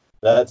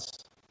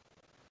 That's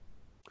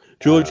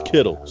George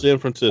Kittle, San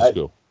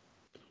Francisco.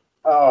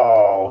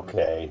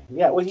 Okay.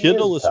 Yeah, well,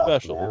 Kittle is tough,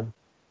 special. Man.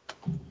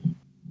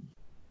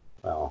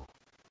 Well,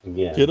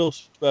 again,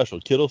 Kittle's special.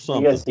 Kittle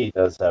something. I guess he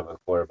does have a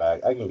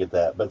quarterback. I can get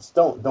that, but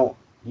don't.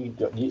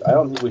 I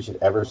don't think we should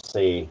ever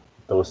say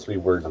those 3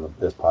 words on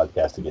this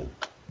podcast again.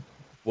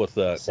 What's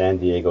that? San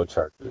Diego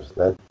Chargers.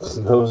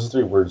 Those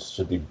 3 words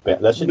should be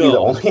banned. That should be the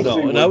only 3 words.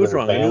 No, and I was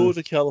wrong. I knew it was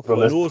a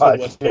California. I knew it was a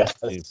West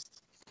Coast team.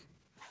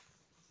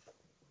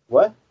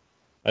 What?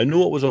 I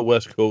knew it was a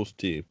West Coast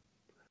team.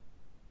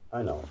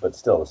 I know, but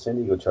still, the San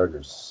Diego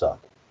Chargers suck.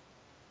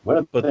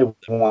 But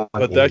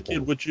that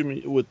kid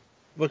with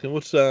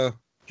what's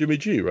Jimmy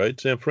G, right?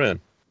 San Fran.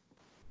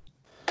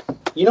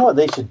 You know what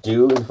they should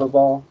do in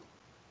football?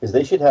 is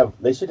they should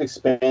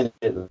expand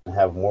it and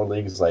have more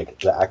leagues like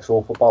the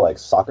actual football, like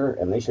soccer,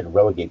 and they should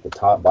relegate the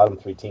bottom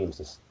 3 teams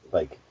to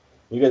like.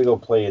 You got to go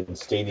play in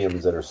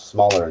stadiums that are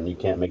smaller, and you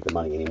can't make the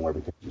money anymore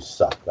because you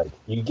suck. Like,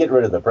 you get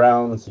rid of the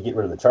Browns, you get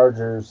rid of the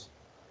Chargers,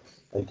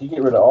 like you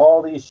get rid of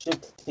all these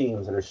shit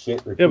teams that are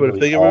shit. Yeah, but if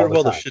they get rid of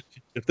all the shit,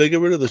 if they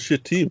get rid of the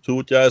shit teams, who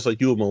would guys like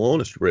you and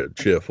Malone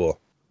cheer for?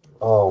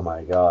 Oh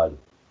my God,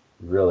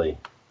 really?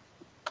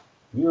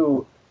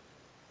 You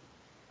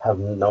have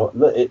no.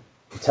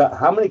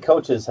 How many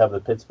coaches have the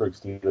Pittsburgh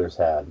Steelers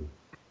had?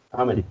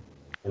 How many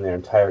in their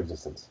entire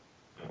existence?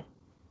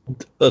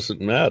 It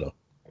doesn't matter.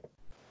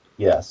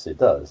 Yes, it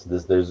does.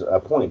 There's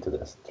a point to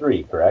this.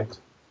 3,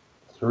 correct?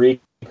 3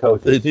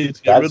 coaches. They need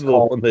to get rid of the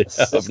one they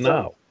have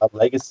now. A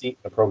legacy,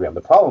 a program.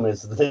 The problem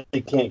is that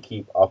they can't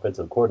keep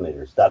offensive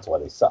coordinators. That's why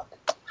they suck.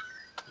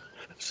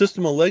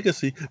 System of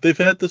legacy. They've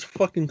had this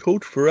fucking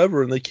coach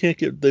forever, and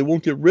they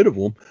won't get rid of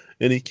him.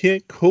 And he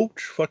can't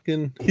coach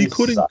fucking. He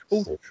couldn't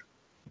coach.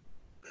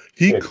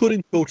 He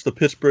couldn't coach the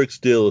Pittsburgh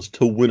Steelers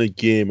to win a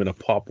game in a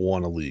Pop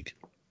Warner League.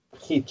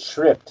 He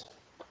tripped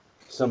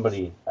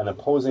somebody, an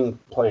opposing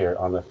player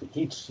on the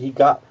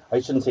I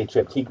shouldn't say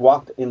tripped, he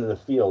walked into the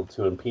field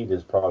to impede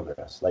his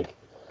progress. Like,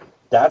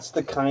 that's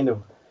the kind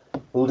of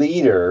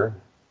leader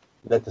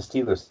that the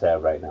Steelers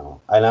have right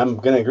now. And I'm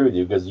going to agree with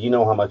you because you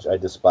know how much I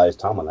despise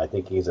Tomlin. I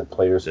think he's a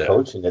player's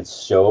coach, and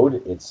it's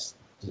showed.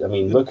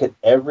 Look at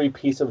every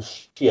piece of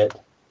shit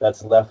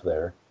that's left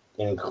there,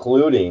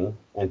 including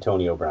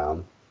Antonio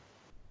Brown,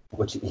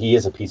 which he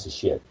is a piece of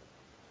shit.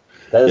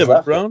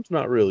 But Brown's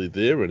not really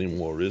there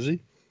anymore, is he?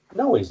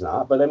 No, he's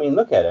not. But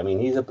look at it.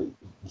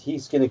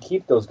 He's going to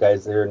keep those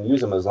guys there and use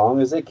them as long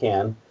as they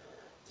can.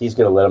 He's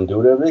going to let them do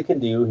whatever they can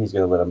do. He's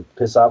going to let them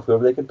piss off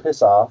whoever they can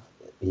piss off.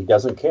 He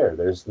doesn't care.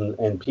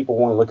 And people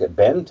want to look at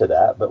Ben to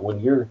that. But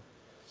when look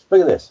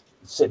at this.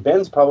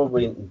 Ben's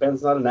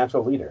not a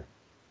natural leader.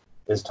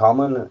 Is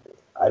Tomlin?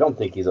 I don't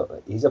think he's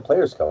a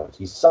player's coach.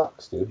 He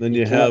sucks, dude. Then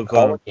you have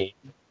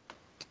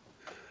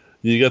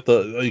you got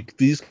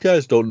these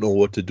guys don't know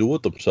what to do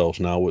with themselves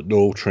now with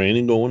no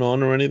training going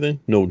on or anything,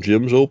 no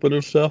gyms open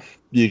and stuff.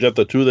 You got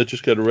the 2 that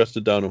just got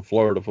arrested down in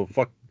Florida for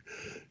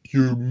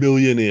you're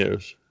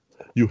millionaires.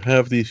 You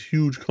have these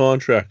huge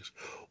contracts.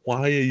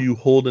 Why are you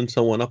holding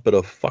someone up at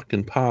a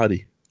fucking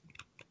party?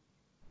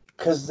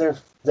 Because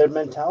their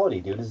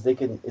mentality, dude, is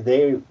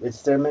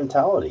it's their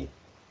mentality.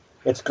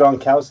 It's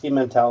Gronkowski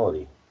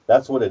mentality.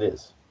 That's what it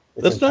is.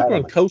 That's not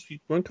Gronkowski.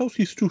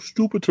 Gronkowski's too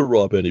stupid to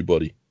rob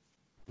anybody.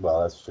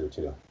 Well, that's true,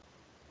 too.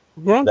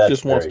 Gronk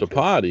just wants to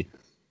party.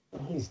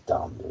 He's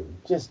dumb, dude.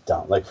 Just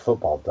dumb. Like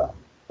football dumb.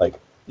 Like,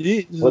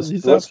 what's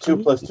 2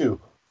 plus 2?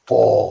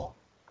 4.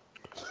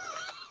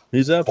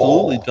 He's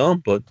absolutely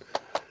dumb, but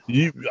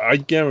I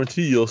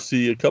guarantee you'll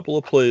see a couple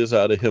of players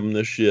out of him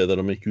this year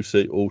that'll make you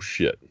say, oh,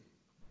 shit.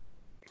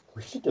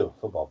 We should do a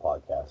football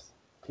podcast.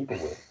 People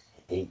would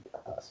hate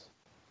us.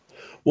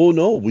 Well,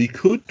 no, we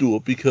could do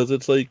it because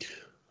it's like,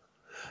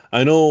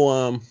 I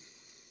know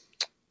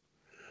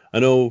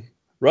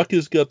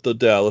Rucky's got the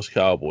Dallas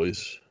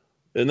Cowboys,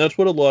 and that's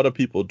what a lot of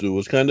people do,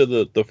 is kind of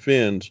the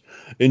fans,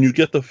 and you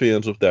get the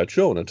fans of that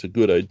show, and it's a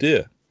good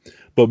idea.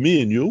 But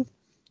me and you,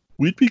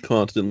 we'd be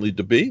constantly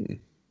debating.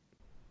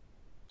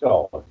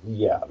 Oh,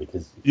 yeah,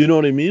 because... You know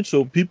what I mean?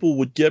 So people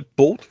would get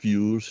both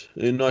views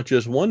and not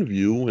just one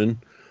view, and,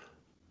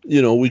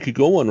 we could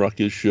go on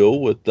Rucky's show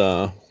with,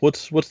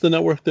 what's the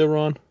network they're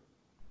on?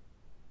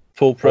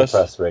 Full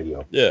Press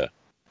Radio. Yeah.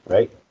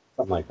 Right?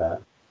 Something like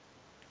that.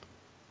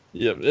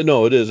 Yeah,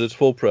 no, it is. It's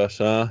Full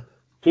Press.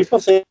 People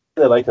say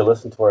they like to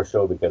listen to our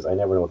show because I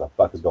never know what the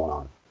fuck is going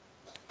on.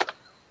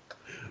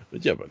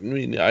 Yeah, but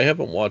I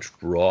haven't watched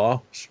Raw,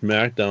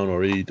 SmackDown,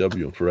 or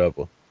AEW in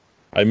forever.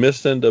 I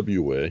missed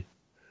NWA.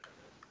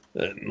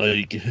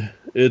 And,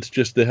 it's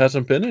just, there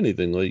hasn't been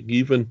anything.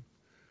 Even,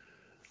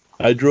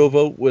 I drove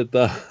out with,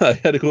 I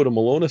had to go to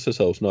Malonis'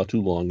 house not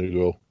too long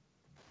ago.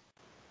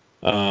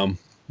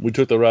 We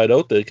took the ride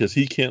out there because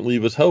he can't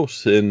leave his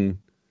house, and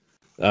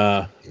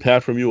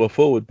Pat from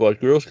UFO had bought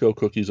Girl Scout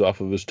cookies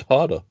off of his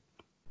daughter.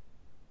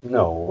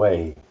 No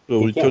way.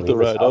 So we took the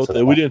ride out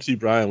there. We didn't see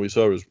Brian. We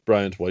saw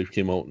Brian's wife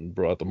came out and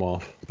brought them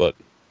off. But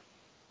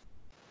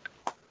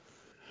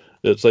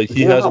it's like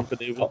he hasn't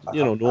been able,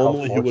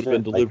 normally he would have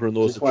been delivering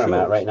those. Just where I'm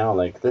at right now,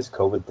 this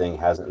COVID thing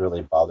hasn't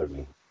really bothered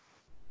me.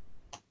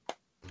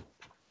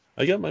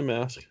 I got my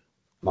mask.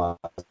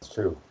 That's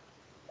true.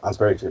 That's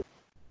very true.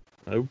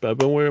 I've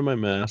been wearing my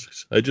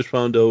masks. I just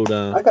found out.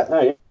 I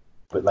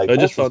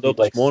just found out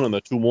this morning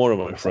that 2 more of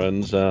my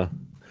friends,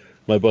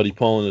 my buddy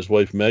Paul and his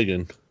wife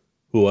Megan,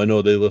 who I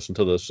know they listen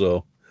to this,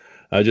 so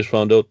I just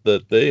found out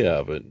that they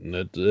have it, and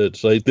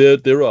it's like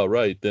they're all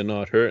right. They're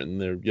not hurting.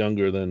 They're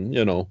younger than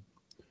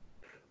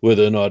where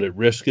they're not at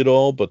risk at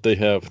all, but they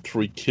have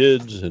 3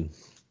 kids, and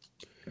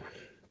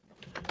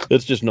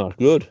it's just not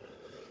good.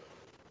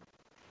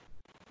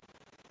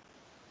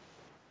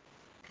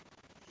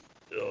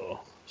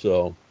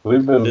 So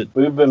we've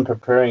been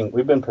preparing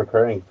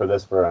for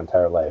this for our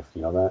entire life.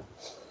 You know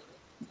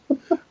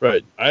that?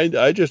 Right.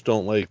 I just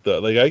don't like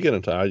that. Like, I get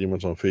into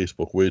arguments on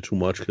Facebook way too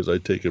much because I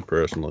take it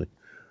personally.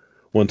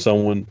 When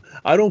someone,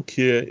 I don't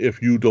care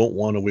if you don't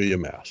want to wear your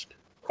mask.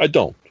 I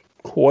don't.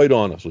 Quite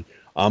honestly.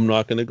 I'm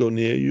not going to go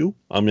near you.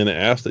 I'm going to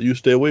ask that you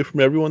stay away from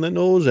everyone that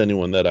knows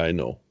anyone that I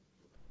know.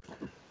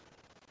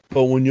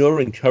 But when you're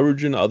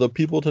encouraging other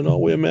people to not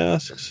wear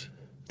masks,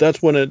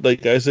 that's when it,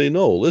 like, I say,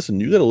 no,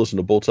 listen, you got to listen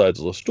to both sides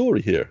of the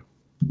story here.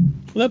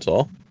 That's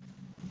all.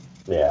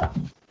 Yeah.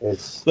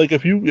 It's like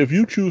if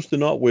you choose to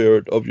not wear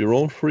it of your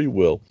own free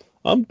will,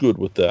 I'm good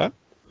with that.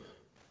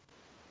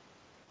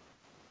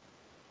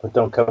 But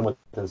don't come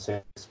within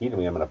 6 feet of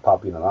me. I'm going to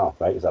pop you in the mouth,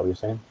 right? Is that what you're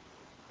saying?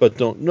 But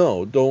don't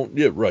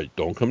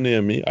come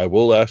near me. I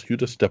will ask you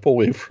to step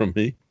away from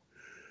me.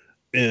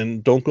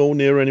 And don't go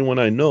near anyone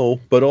I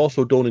know, but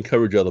also don't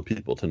encourage other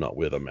people to not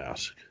wear the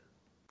mask.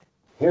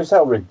 Here's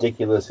how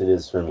ridiculous it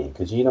is for me,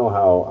 because you know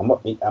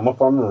how I'm a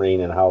former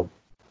Marine and how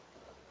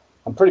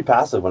I'm pretty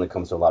passive when it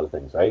comes to a lot of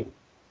things, right?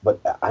 But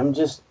I'm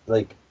just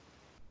like,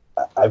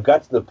 I've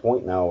got to the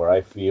point now where I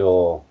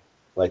feel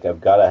like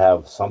I've got to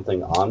have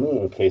something on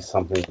me in case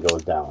something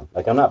goes down.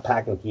 Like, I'm not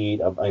packing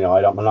heat. I'm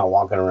not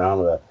walking around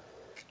with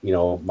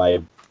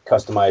my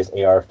customized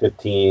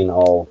AR-15,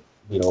 all,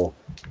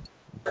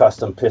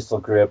 custom pistol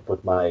grip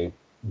with my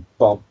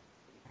bump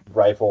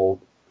rifle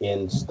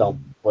in stump,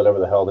 whatever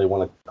the hell they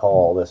want to call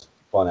all this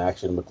fun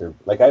action with their,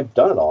 like, I've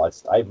done it all.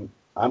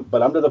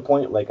 But I'm to the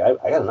point, like, I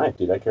got a knife,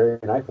 dude. I carry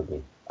a knife with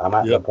me. I'm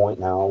at the point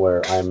now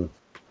where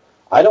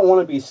I don't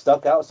want to be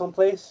stuck out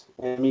someplace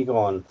and me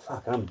going,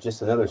 fuck, I'm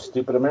just another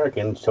stupid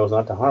American chose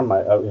not to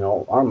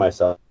arm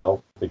myself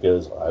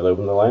because I live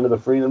in the land of the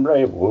free and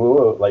brave.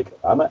 Whoa. Like,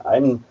 I'm not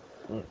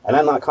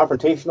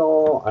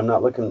confrontational. I'm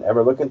not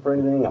ever looking for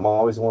anything. I'm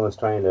always the one that's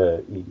trying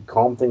to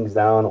calm things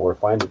down or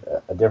find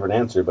a different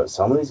answer. But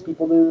some of these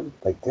people, dude,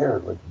 like, they're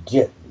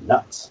legit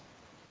nuts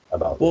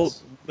about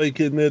this. Like,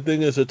 and the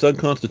thing is, it's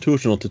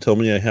unconstitutional to tell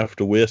me I have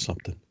to wear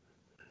something.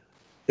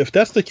 If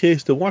that's the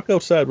case, then walk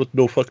outside with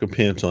no fucking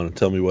pants on and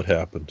tell me what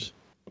happens.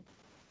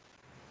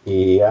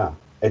 Yeah.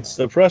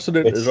 The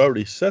precedent is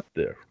already set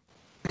there.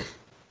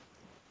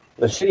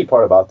 The shitty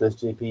part about this,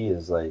 JP,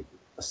 is, like,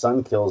 the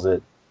sun kills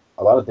it.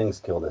 A lot of things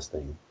kill this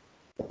thing.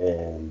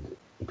 And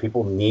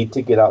people need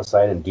to get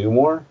outside and do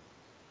more.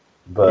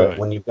 But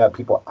when you've got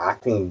people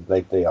acting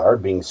like they are,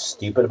 being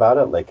stupid about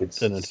it, like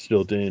it's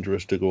still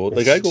dangerous to go.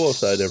 Like, I go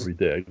outside every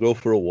day. I go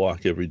for a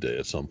walk every day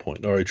at some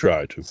point, or I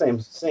try to. Same,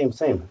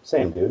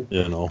 dude.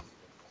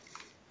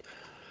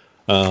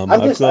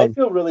 I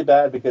feel really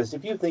bad because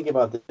if you think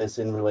about this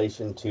in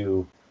relation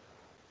to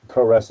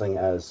pro wrestling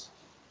as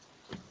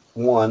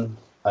one,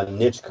 a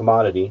niche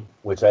commodity,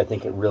 which I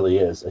think it really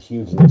is, a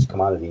huge niche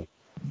commodity,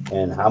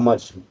 and how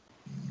much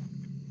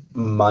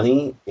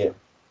money it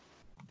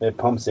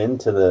pumps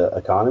into the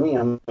economy.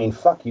 I mean,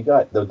 fuck, you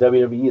got the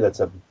WWE, that's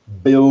 $1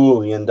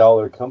 billion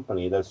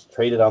company that's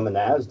traded on the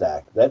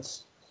NASDAQ.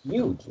 That's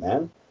huge,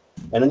 man.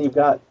 And then you've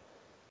got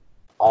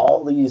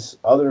all these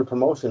other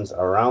promotions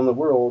around the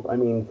world. I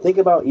mean, think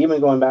about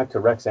even going back to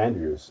Rex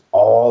Andrews,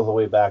 all the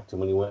way back to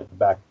when he went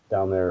back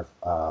down there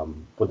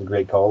with the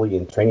Great Khali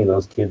and training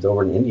those kids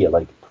over in India.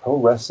 Like, pro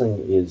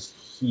wrestling is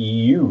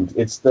huge.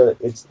 It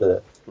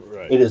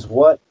is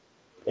what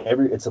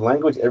it's a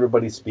language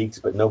everybody speaks,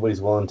 but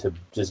nobody's willing to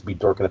just be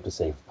dork enough to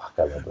say, fuck,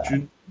 I love that.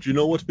 Do you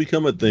know what's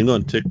become a thing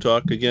on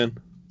TikTok again?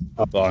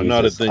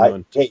 Not a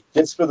thing Hey,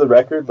 just for the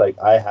record, like,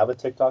 I have a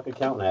TikTok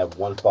account and I have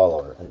one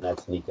follower, and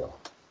that's Nico.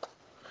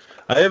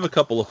 I have a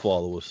couple of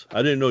followers.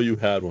 I didn't know you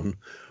had one.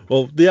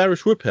 Well, the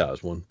Irish Whip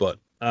has one, but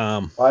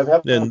I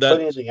haven't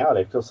put anything out.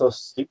 I feel so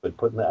stupid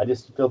putting that. I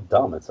just feel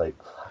dumb. It's like,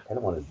 fuck, I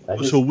don't want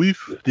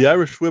to. The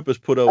Irish Whip has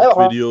put out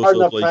videos hard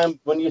of, enough like, time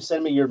when you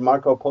send me your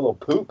Marco Polo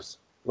poops,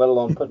 let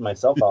alone putting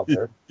myself out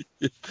there.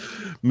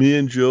 Me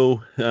and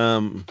Joe,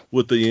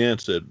 with the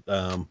ants at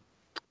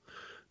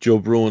Joe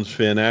Bruin's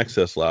Fan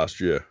Access last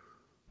year.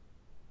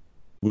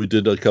 We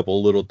did a couple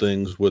of little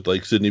things with,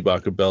 like, Sidney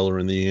Bacabella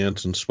and the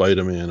Ants and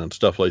Spider-Man and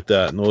stuff like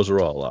that, and those are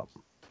all up.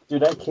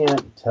 Dude, I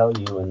can't tell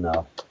you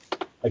enough.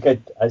 Like,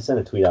 I sent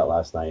a tweet out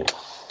last night.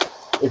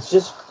 It's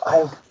just,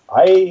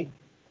 I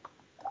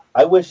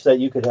wish that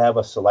you could have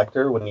a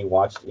selector when you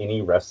watched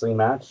any wrestling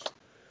match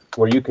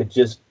where you could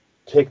just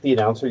pick the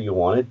announcer you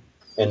wanted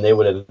and they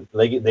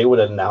would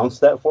announce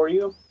that for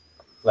you.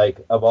 Like,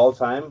 of all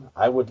time,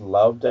 I would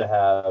love to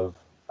have,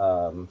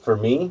 for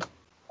me,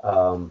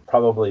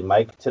 probably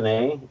Mike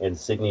Tenay and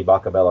Sidney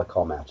Bacabella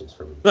call matches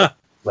for me.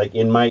 Like,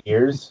 in my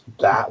ears,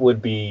 that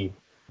would be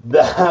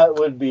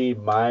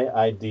my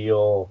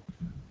ideal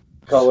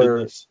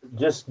color.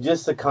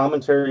 Just the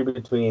commentary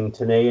between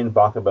Tenay and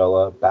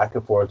Bacabella, back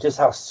and forth. Just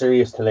how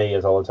serious Tenay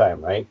is all the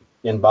time, right?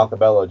 And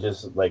Bacabella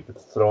just, like,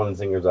 throwing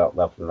zingers out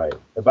left and right.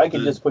 If I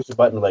could just push a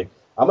button, like,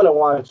 I'm gonna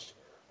watch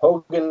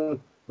Hogan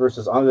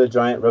versus Andre the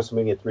Giant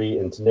WrestleMania 3,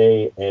 and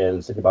Tenay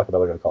and Sidney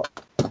Bacabella are gonna call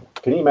it.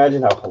 Can you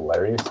imagine how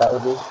hilarious that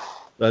would be?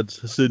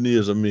 Sidney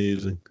is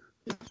amazing.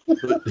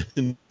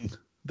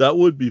 That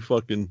would be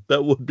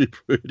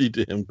pretty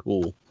damn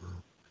cool.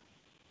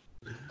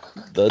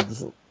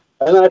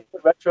 And then I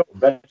put retro.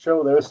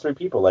 There was 3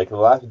 people. Like, in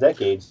the last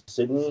decade,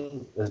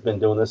 Sydney has been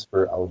doing this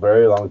for a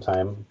very long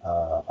time.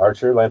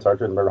 Lance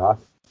Archer, and Murder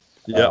Hawk,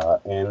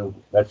 and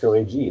Retro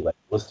AG. Like,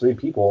 those 3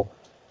 people,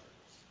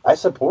 I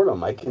support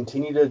them. I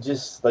continue to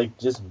just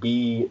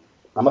be.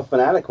 I'm a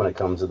fanatic when it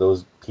comes to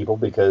those people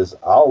because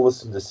I'll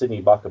listen to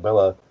Sydney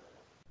Bacabella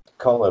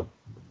call a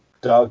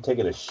dog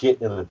taking a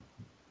shit in the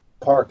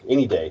park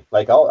any day.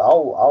 Like,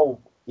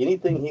 I'll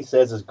anything he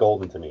says is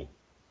golden to me.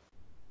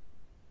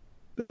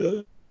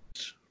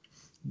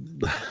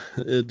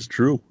 It's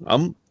true.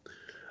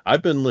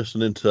 I've been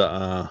listening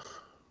to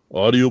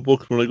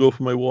audiobooks when I go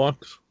for my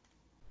walks.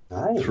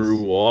 Nice.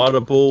 Through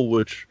Audible,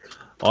 which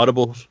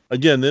Audible,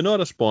 again, they're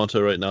not a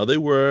sponsor right now. They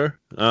were,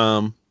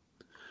 but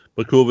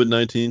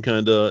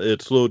COVID-19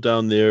 it slowed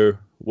down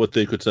what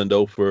they could send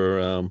out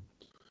for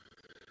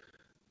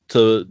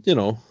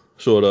to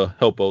sort of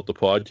help out the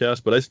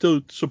podcast. But I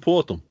still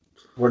support them.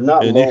 We're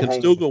not, and you can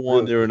still go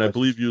on there and I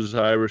believe use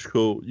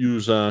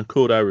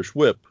code Irish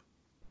Whip.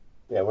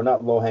 Yeah, we're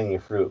not low-hanging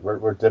fruit.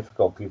 We're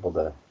difficult people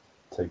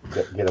to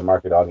get a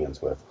market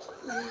audience with.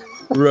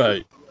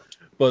 Right.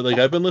 But, like,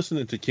 I've been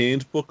listening to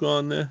Kane's book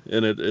on there,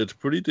 and it's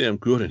pretty damn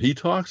good. And he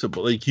talks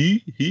about, like,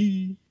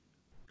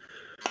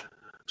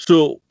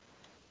 So,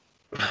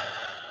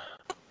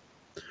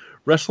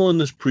 wrestling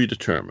is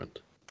predetermined.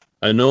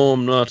 I know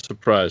I'm not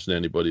surprising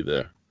anybody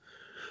there.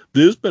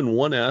 There's been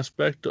one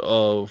aspect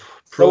of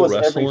pro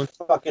wrestling.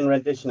 Every fucking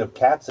rendition of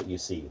Cats that you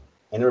see.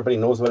 And everybody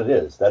knows what it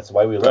is. That's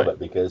why we love it,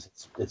 because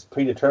it's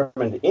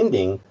predetermined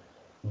ending,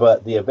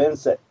 but the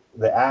events,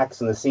 the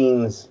acts and the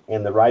scenes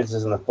and the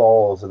rises and the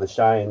falls and the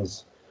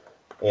shines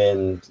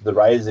and the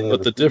rising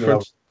of the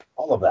difference,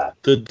 all of that.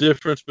 The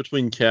difference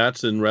between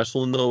Cats and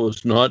wrestling, though,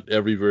 is not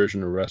every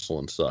version of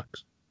wrestling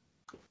sucks.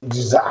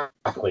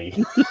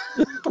 Exactly.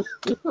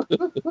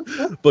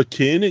 But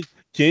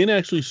Kane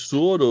actually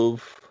sort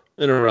of,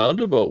 in a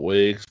roundabout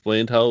way,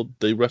 explained how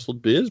they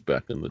wrestled bears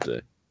back in the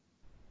day.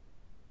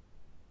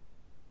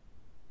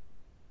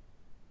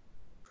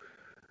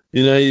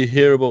 You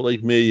hear about,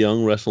 like, Mae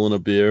Young wrestling a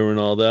bear and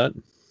all that.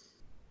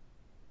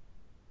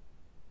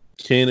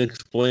 Kane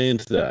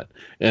explains that.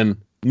 And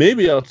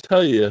maybe I'll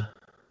tell you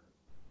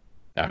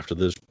after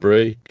this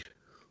break.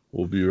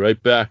 We'll be right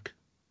back.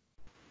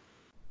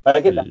 I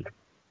get that.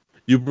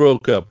 You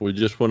broke up. We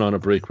just went on a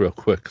break real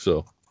quick,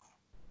 so.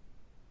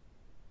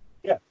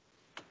 Yeah.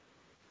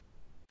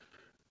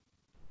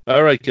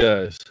 All right,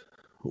 guys.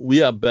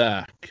 We are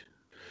back.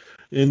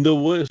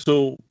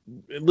 So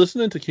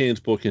listening to Kane's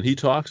book, and he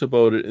talks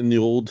about it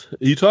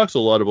he talks a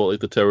lot about,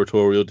 like, the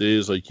territorial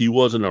days, like he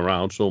wasn't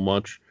around so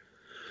much.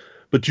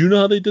 But do you know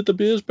how they did the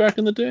beers back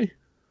in the day?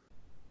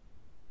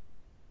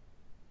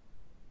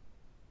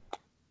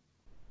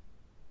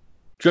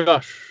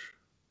 Josh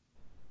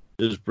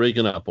is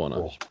breaking up on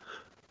us.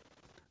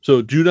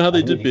 So do you know how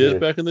they did beers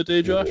back in the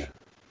day, Josh?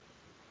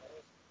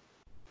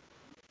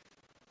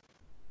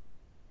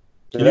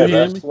 Did I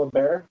wrestle a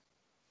bear?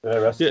 Did I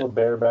wrestle a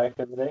bear back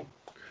in the day?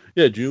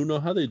 Yeah, do you know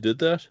how they did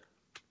that?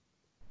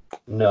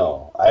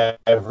 No.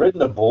 I've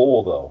ridden a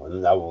bull, though,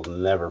 and I will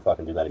never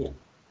fucking do that again.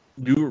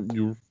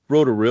 You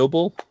rode a real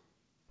bull?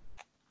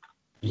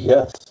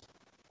 Yes.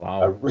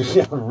 Wow. A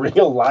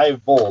real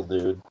live bull,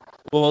 dude.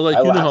 Well, like,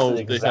 you know how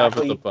they have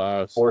at the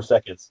bars. 4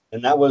 seconds.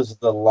 And that was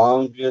the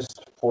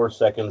longest 4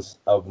 seconds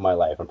of my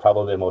life, and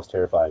probably the most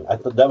terrifying. I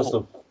thought that was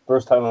the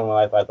first time in my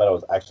life I thought I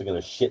was actually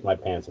going to shit my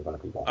pants in front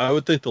of people. I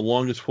would think the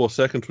longest 4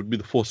 seconds would be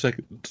the 4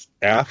 seconds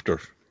after.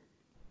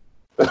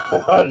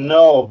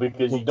 No,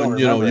 because you don't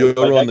remember. You're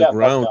on the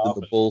ground and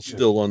the bull's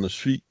still on the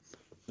street.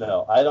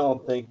 No, I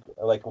don't think,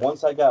 like,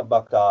 once I got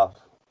bucked off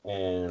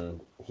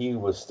and he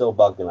was still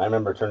bucking, I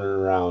remember turning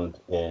around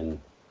and,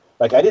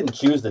 like, I didn't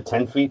choose the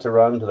 10 feet to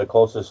run to the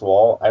closest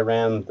wall. I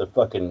ran the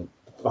fucking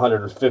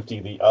 150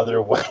 the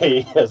other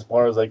way as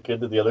far as I could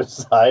to the other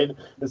side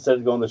instead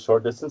of going the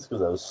short distance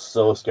because I was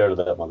so scared of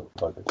that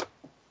motherfucker.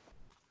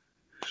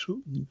 So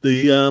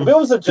if it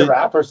was a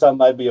giraffe or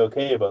something, I'd be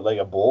okay, but like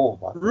a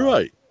bull.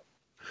 Right.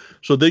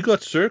 So they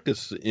got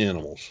circus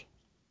animals.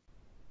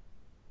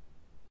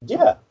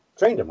 Yeah,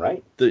 trained them,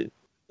 right?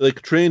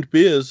 Like trained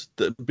bears,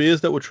 the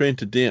bears that were trained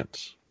to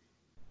dance.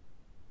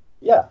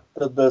 Yeah,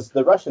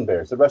 the Russian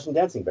bears, the Russian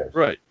dancing bears.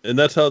 Right, and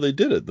that's how they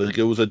did it. Like,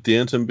 it was a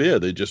dancing bear.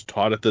 They just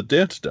taught it the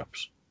dance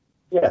steps.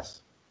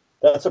 Yes,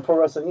 that's what pro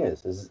wrestling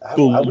is.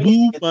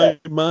 Blew my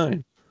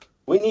mind.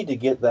 We need to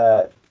get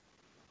that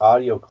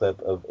audio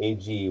clip of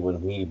AG when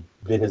he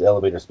did his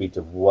elevator speech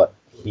of what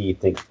he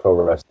thinks pro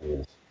wrestling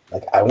is.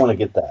 Like, I want to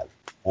get that,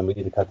 and we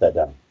need to cut that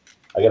down.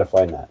 I got to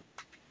find that.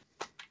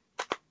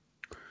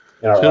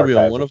 It's going to be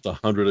on one of the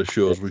 100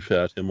 shows we've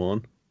had him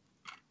on.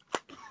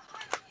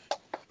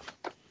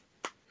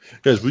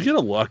 Guys, we get a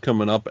lot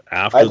coming up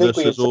after this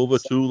is over,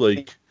 too.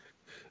 Like,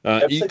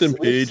 Ethan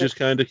Page is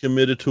kind of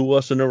committed to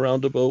us in a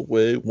roundabout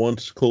way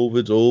once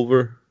COVID's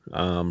over.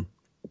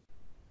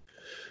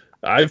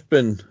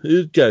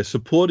 Guys,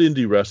 support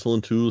indie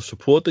wrestling, too.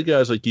 Support the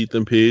guys like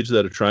Ethan Page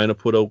that are trying to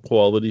put out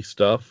quality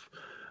stuff.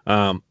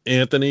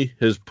 Anthony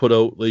has put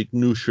out, like,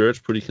 new shirts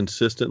pretty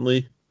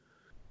consistently.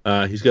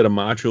 He's got a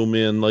Macho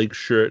Man like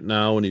shirt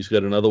now, and he's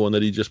got another one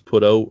that he just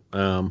put out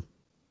on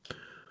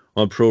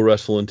Pro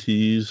Wrestling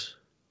Tees.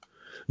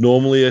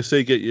 Normally, I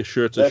say get your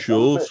shirts at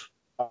shows.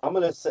 I'm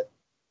gonna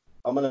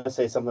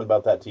say something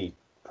about that tee.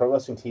 Pro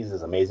Wrestling Tees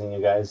is amazing,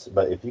 you guys.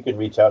 But if you can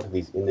reach out to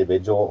these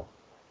individual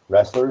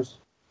wrestlers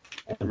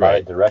and buy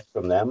it direct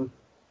from them,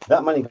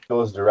 that money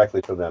goes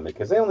directly from them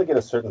because they only get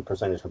a certain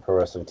percentage from Pro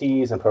Wrestling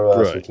Tees, and Pro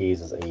Wrestling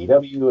Tees is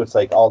AEW. It's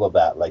like all of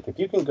that. Like if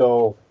you can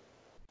go,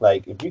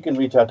 like if you can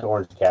reach out to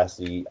Orange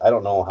Cassidy, I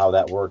don't know how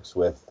that works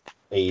with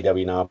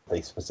AEW now. If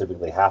they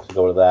specifically have to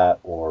go to that,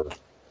 or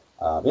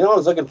I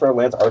was looking for a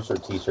Lance Archer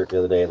T-shirt the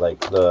other day.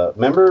 Like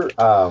remember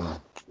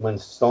when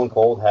Stone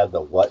Cold had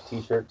the what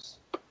T-shirts?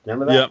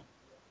 Remember that? Yep.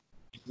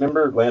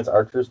 Remember Lance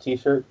Archer's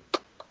T-shirt?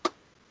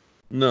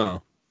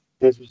 No.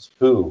 His was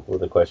who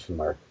with a question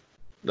mark.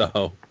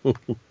 No.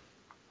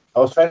 I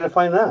was trying to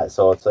find that,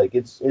 so it's like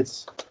it's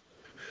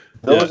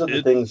those are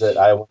the things that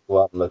I want to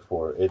go out and look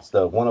for. It's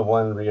the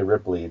one-of-one Rhea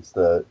Ripley. It's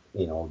the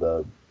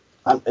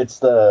it's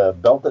the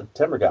belt that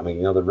Timber got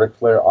me. The Ric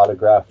Flair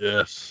autograph.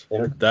 Yes,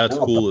 that's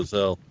cool as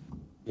hell.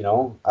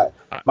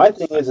 My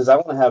thing is I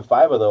want to have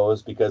 5 of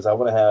those because I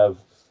want to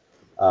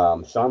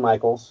have Shawn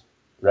Michaels,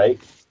 right?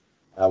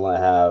 I want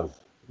to have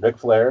Ric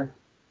Flair.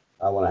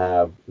 I want to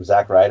have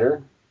Zack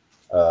Ryder.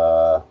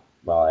 Well,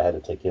 I had to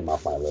take him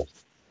off my list.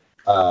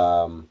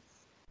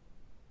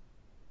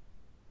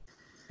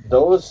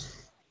 Those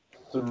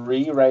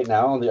 3 right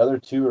now, and the other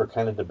 2 are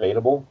kind of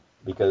debatable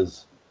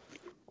because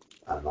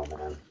I don't know,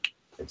 man.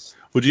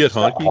 Would you get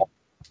Honky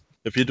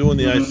if you're doing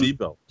the IC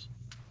belts?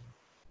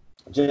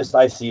 Just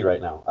IC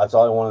right now. That's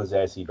all I want is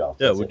the IC belt.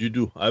 Yeah. Would you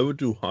do? I would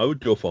go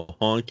for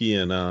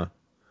Honky and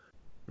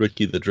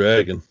Ricky the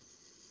Dragon.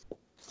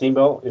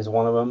 Steamboat is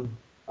one of them.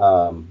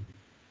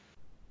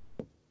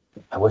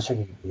 I wish I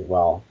could.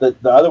 Well, the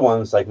other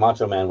ones like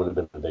Macho Man would have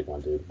been the big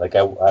one, dude. Like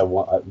I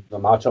want the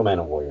Macho Man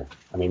and Warrior.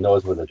 I mean,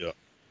 those are the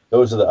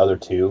other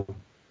 2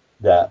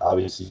 that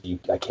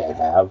obviously I can't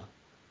have.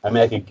 I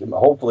mean, I could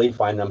hopefully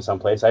find them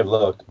someplace. I've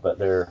looked, but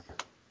they're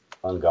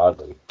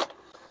ungodly.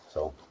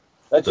 So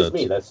that's just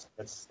me. That's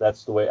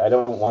the way. I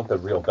don't want the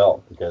real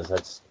belt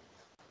because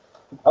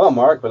I'm a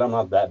mark, but I'm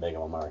not that big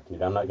of a mark,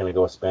 dude. I'm not gonna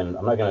go spend.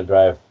 I'm not gonna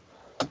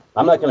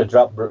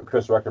drop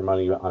Chris Rucker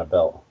money on a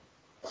belt.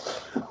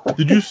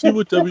 Did you see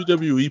what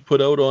WWE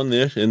put out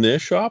in their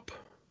shop?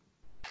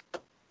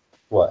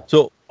 What?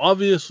 So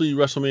obviously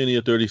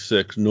WrestleMania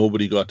 36,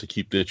 nobody got to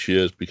keep their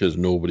chairs because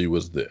nobody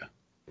was there.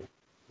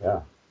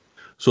 Yeah.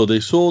 So they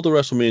sold the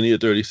WrestleMania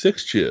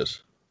 36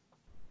 chairs.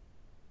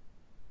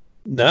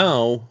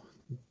 Now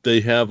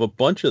they have a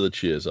bunch of the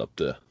chairs up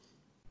there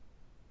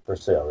for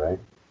sale, right?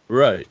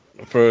 Right.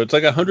 It's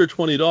like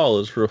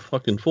 $120 for a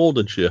fucking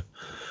folding chair.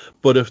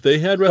 But if they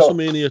had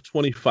WrestleMania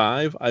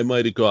 25, I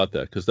might have got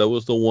that because that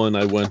was the one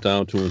I went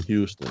down to in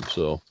Houston.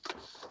 So,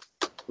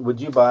 would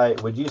you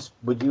spend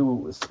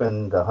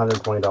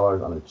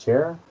 $120 on a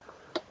chair,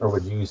 or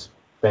would you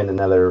spend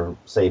another,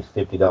 say,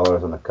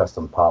 $50 on a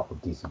custom pop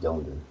with DC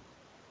Dillinger?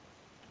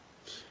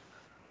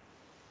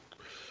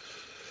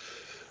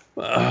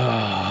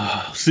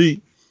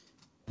 See.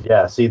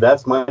 Yeah, see,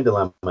 that's my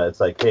dilemma. It's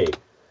like, hey,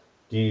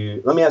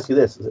 let me ask you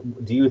this: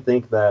 do you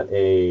think that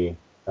a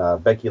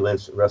Becky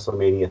Lynch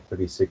WrestleMania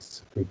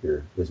 36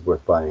 figure is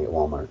worth buying at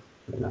Walmart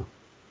right now?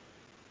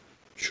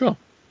 Sure.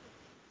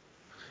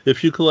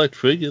 If you collect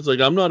figures,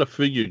 like I'm not a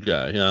figure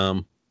guy.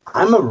 I'm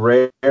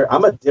a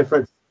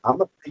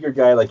figure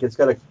guy. Like it's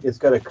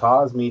gotta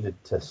cause me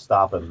to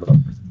stop and look.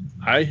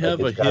 I have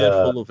a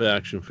handful of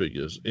action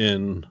figures,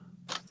 and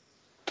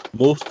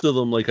most of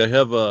them, like I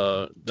have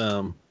what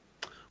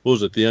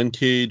was it? The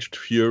Uncaged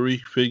Fury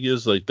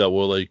figures, like that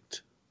were like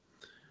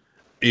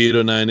 8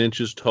 or 9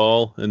 inches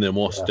tall, and they're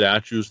more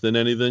statues than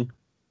anything.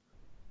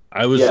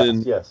 I was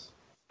in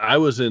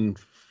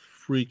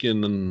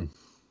freaking,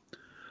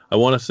 I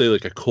want to say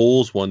like a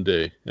Kohl's one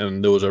day,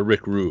 and there was a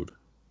Rick Rude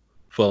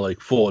for like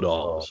 $4.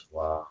 Oh,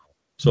 wow.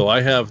 So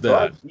I have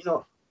that.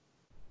 So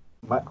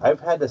I've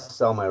had to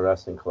sell my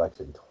wrestling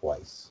collection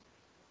twice.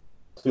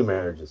 2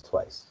 marriages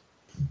twice.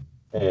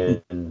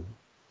 And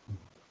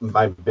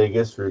my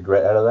biggest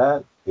regret out of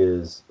that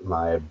is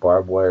my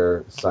barbed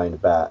wire signed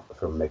bat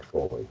from Mick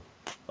Foley.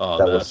 Oh,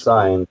 that was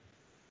signed.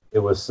 It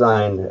was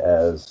signed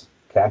as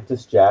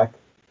Cactus Jack,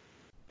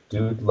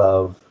 Dude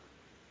Love,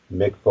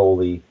 Mick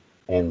Foley,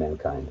 and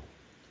Mankind.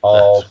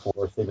 All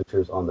 4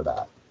 signatures on the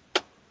bat.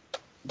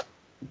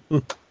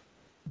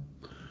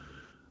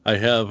 I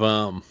have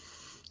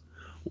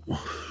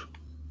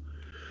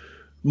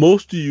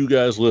most of you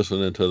guys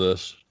listening to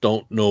this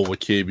don't know what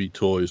KB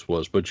Toys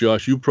was, but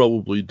Josh, you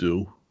probably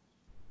do.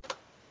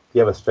 You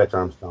have a Stretch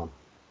Armstrong.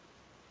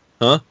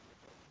 Huh?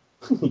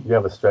 You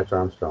have a Stretch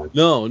Armstrong.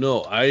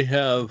 No, I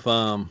have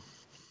the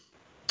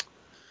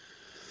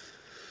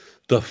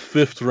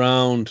 5th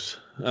round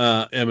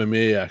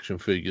MMA action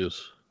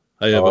figures.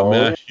 I have a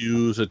Matt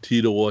Hughes, a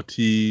Tito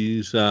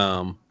Ortiz.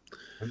 I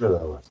remember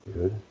that was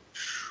good.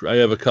 I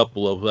have I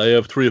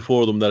have 3 or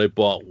 4 of them that I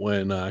bought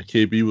when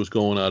KB was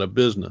going out of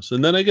business.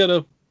 And then I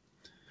got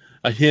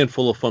a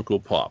handful of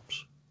Funko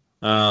Pops.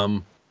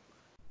 I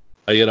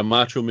get a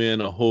Macho Man,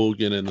 a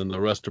Hogan, and then the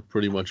rest are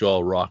pretty much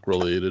all rock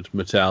related,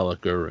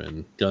 Metallica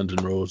and Guns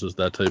N' Roses,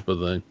 that type of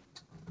thing.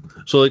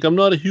 So like, I'm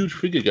not a huge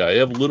figure guy. I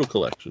have little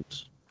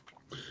collections.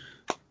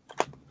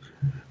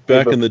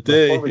 Back in the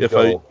day,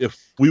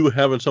 if we were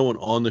having someone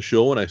on the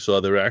show and I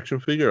saw their action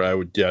figure, I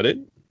would get it.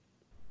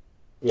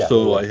 Yeah,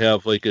 so I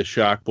have like a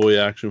Shark Boy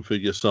action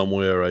figure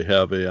somewhere. I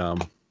have a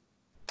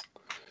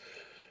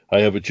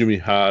Jimmy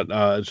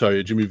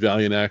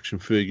Valiant action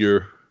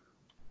figure.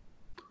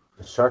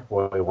 The Shark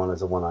Boy one is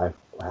the one I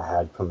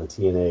had from the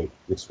TNA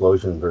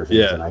Explosion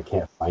version, and I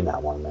can't find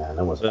that one, man.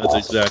 That's awesome.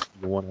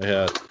 Exactly the one I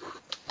had.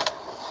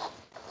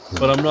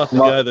 But I'm not the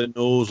guy that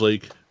knows,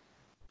 like,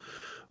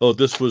 oh,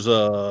 this was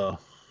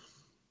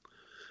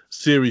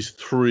Series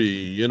 3,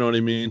 you know what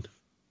I mean?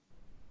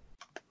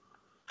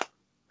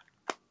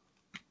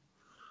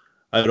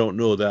 I don't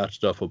know that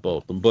stuff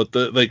about them, but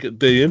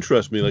they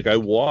interest me. Like, I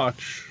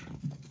watch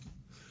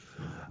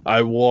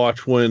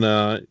when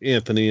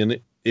Anthony and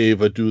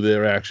Ava do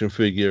their action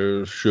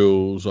figure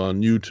shows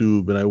on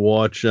YouTube, and I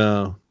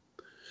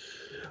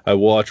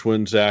watch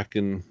when Zack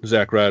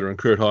Ryder and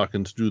Kurt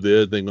Hawkins do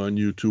their thing on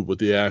YouTube with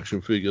the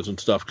action figures and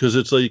stuff, because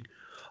it's like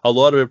a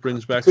lot of it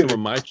brings back some of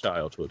my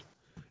childhood,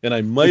 and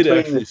I might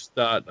actually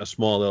start a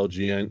small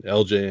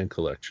LJN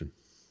collection.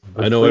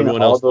 I know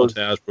everyone else wants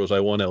Hasbros. I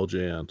want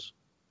LJNs.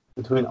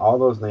 Between all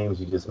those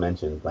names you just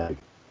mentioned, like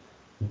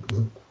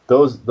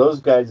those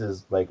guys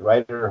is like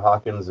Ryder,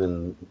 Hawkins,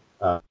 and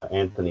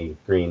Anthony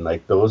Green,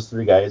 like those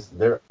three guys,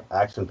 their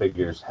action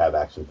figures have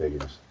action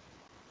figures.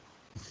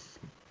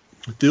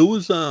 There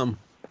was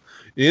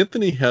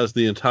Anthony has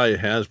the entire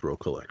Hasbro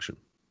collection,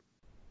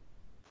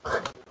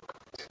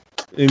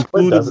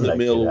 including the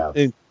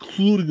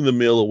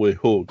mail away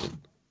Hogan.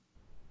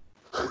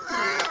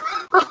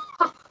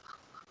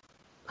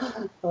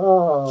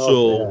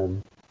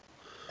 Man.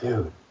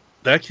 Dude,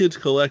 that kid's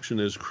collection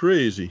is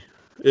crazy.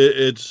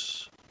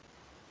 It's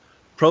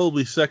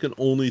probably second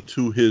only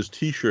to his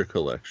T-shirt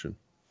collection.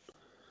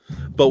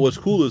 But what's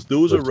cool is there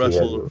was a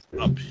wrestler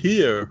up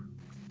here,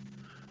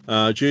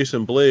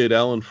 Jason Blade,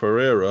 Alan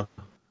Ferreira.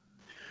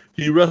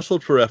 He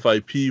wrestled for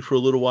FIP for a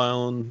little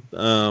while, and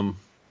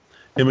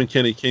him and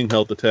Kenny King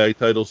held the tag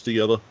titles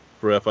together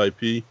for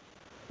FIP.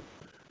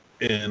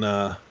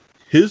 And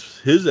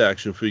his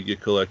action figure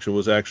collection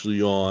was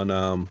actually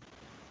on.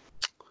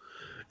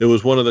 It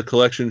was one of the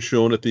collections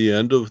shown at the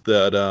end of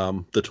that,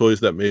 the Toys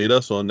That Made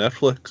Us on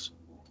Netflix.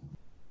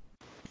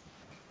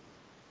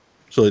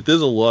 So like,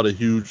 there's a lot of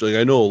huge, like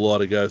I know a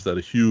lot of guys that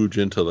are huge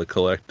into the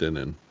collecting,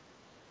 and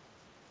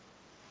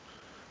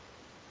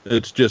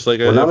it's just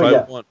like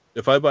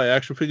if I buy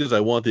action figures,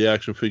 I want the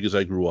action figures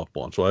I grew up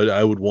on. So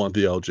I would want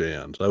the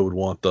LJNs. I would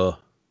want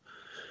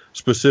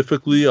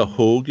specifically a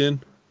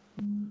Hogan,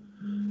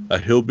 a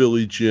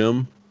Hillbilly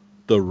Jim,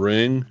 the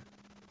Ring,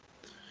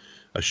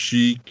 a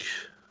Sheik.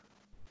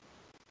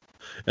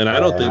 And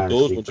I don't think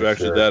those ones are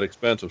actually that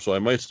expensive, so I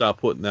might stop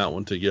putting that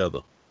one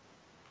together.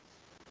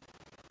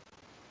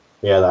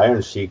 Yeah, the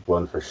Iron Sheik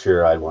one for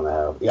sure I'd want to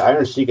have. Yeah,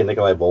 Iron Sheik and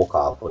Nikolai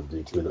Volkov would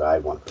be two that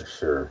I'd want for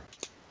sure.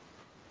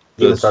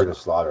 Even Sergeant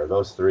Slaughter,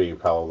 those three.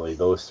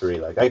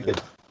 Like, I could,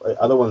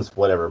 other ones,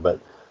 whatever, but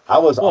I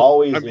was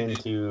always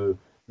into...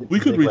 We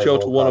could reach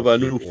out to one of our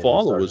new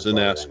followers and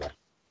ask...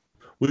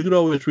 We could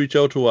always reach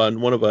out to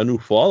one of our new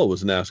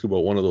followers and ask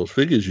about one of those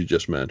figures you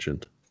just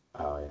mentioned.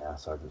 Oh, yeah,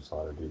 Sergeant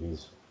Slaughter, dude.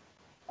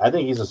 I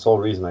think he's the sole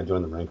reason I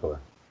joined the Marine Corps.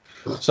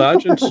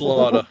 Sergeant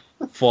Slaughter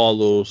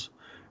follows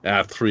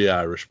our three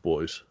Irish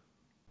boys.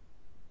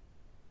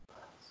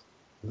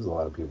 There's a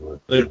lot of people.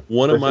 Like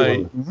one of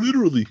my,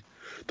 literally,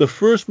 the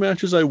first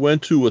matches I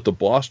went to at the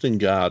Boston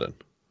Garden,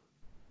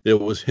 it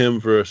was him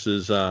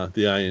versus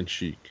the Iron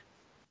Sheik.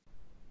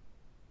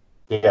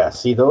 Yeah,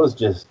 see, those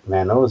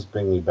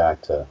bring me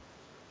back to,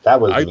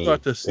 that was me. I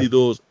got to see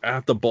those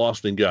at the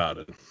Boston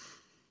Garden.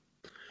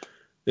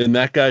 And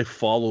that guy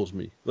follows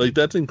me. Like,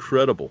 that's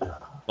incredible.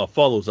 Well,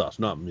 follows us,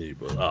 not me,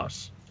 but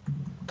us.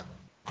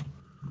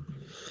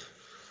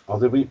 Oh,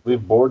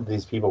 we've bored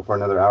these people for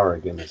another hour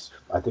again.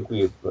 I think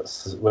we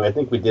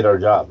did our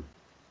job.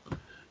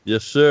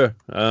 Yes, sir.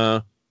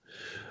 I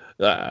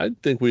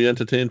think we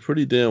entertained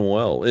pretty damn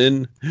well.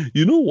 And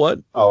you know what?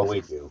 Oh,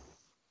 we do.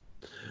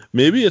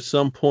 Maybe at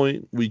some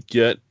point we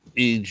get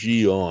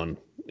AG on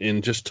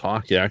and just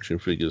talk action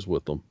figures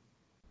with them.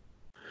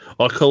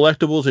 Or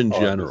collectibles in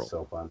general. That'd be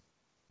so fun.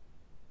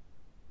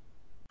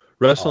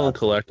 Wrestling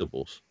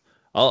collectibles.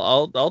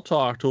 I'll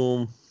talk to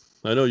him.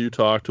 I know you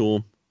talk to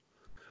him.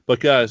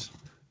 But guys,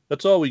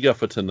 that's all we got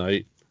for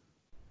tonight.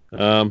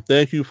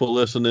 Thank you for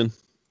listening.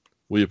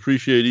 We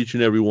appreciate each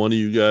and every one of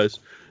you guys.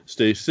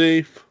 Stay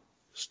safe.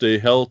 Stay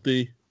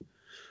healthy.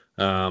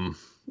 And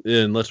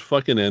let's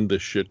fucking end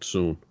this shit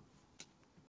soon.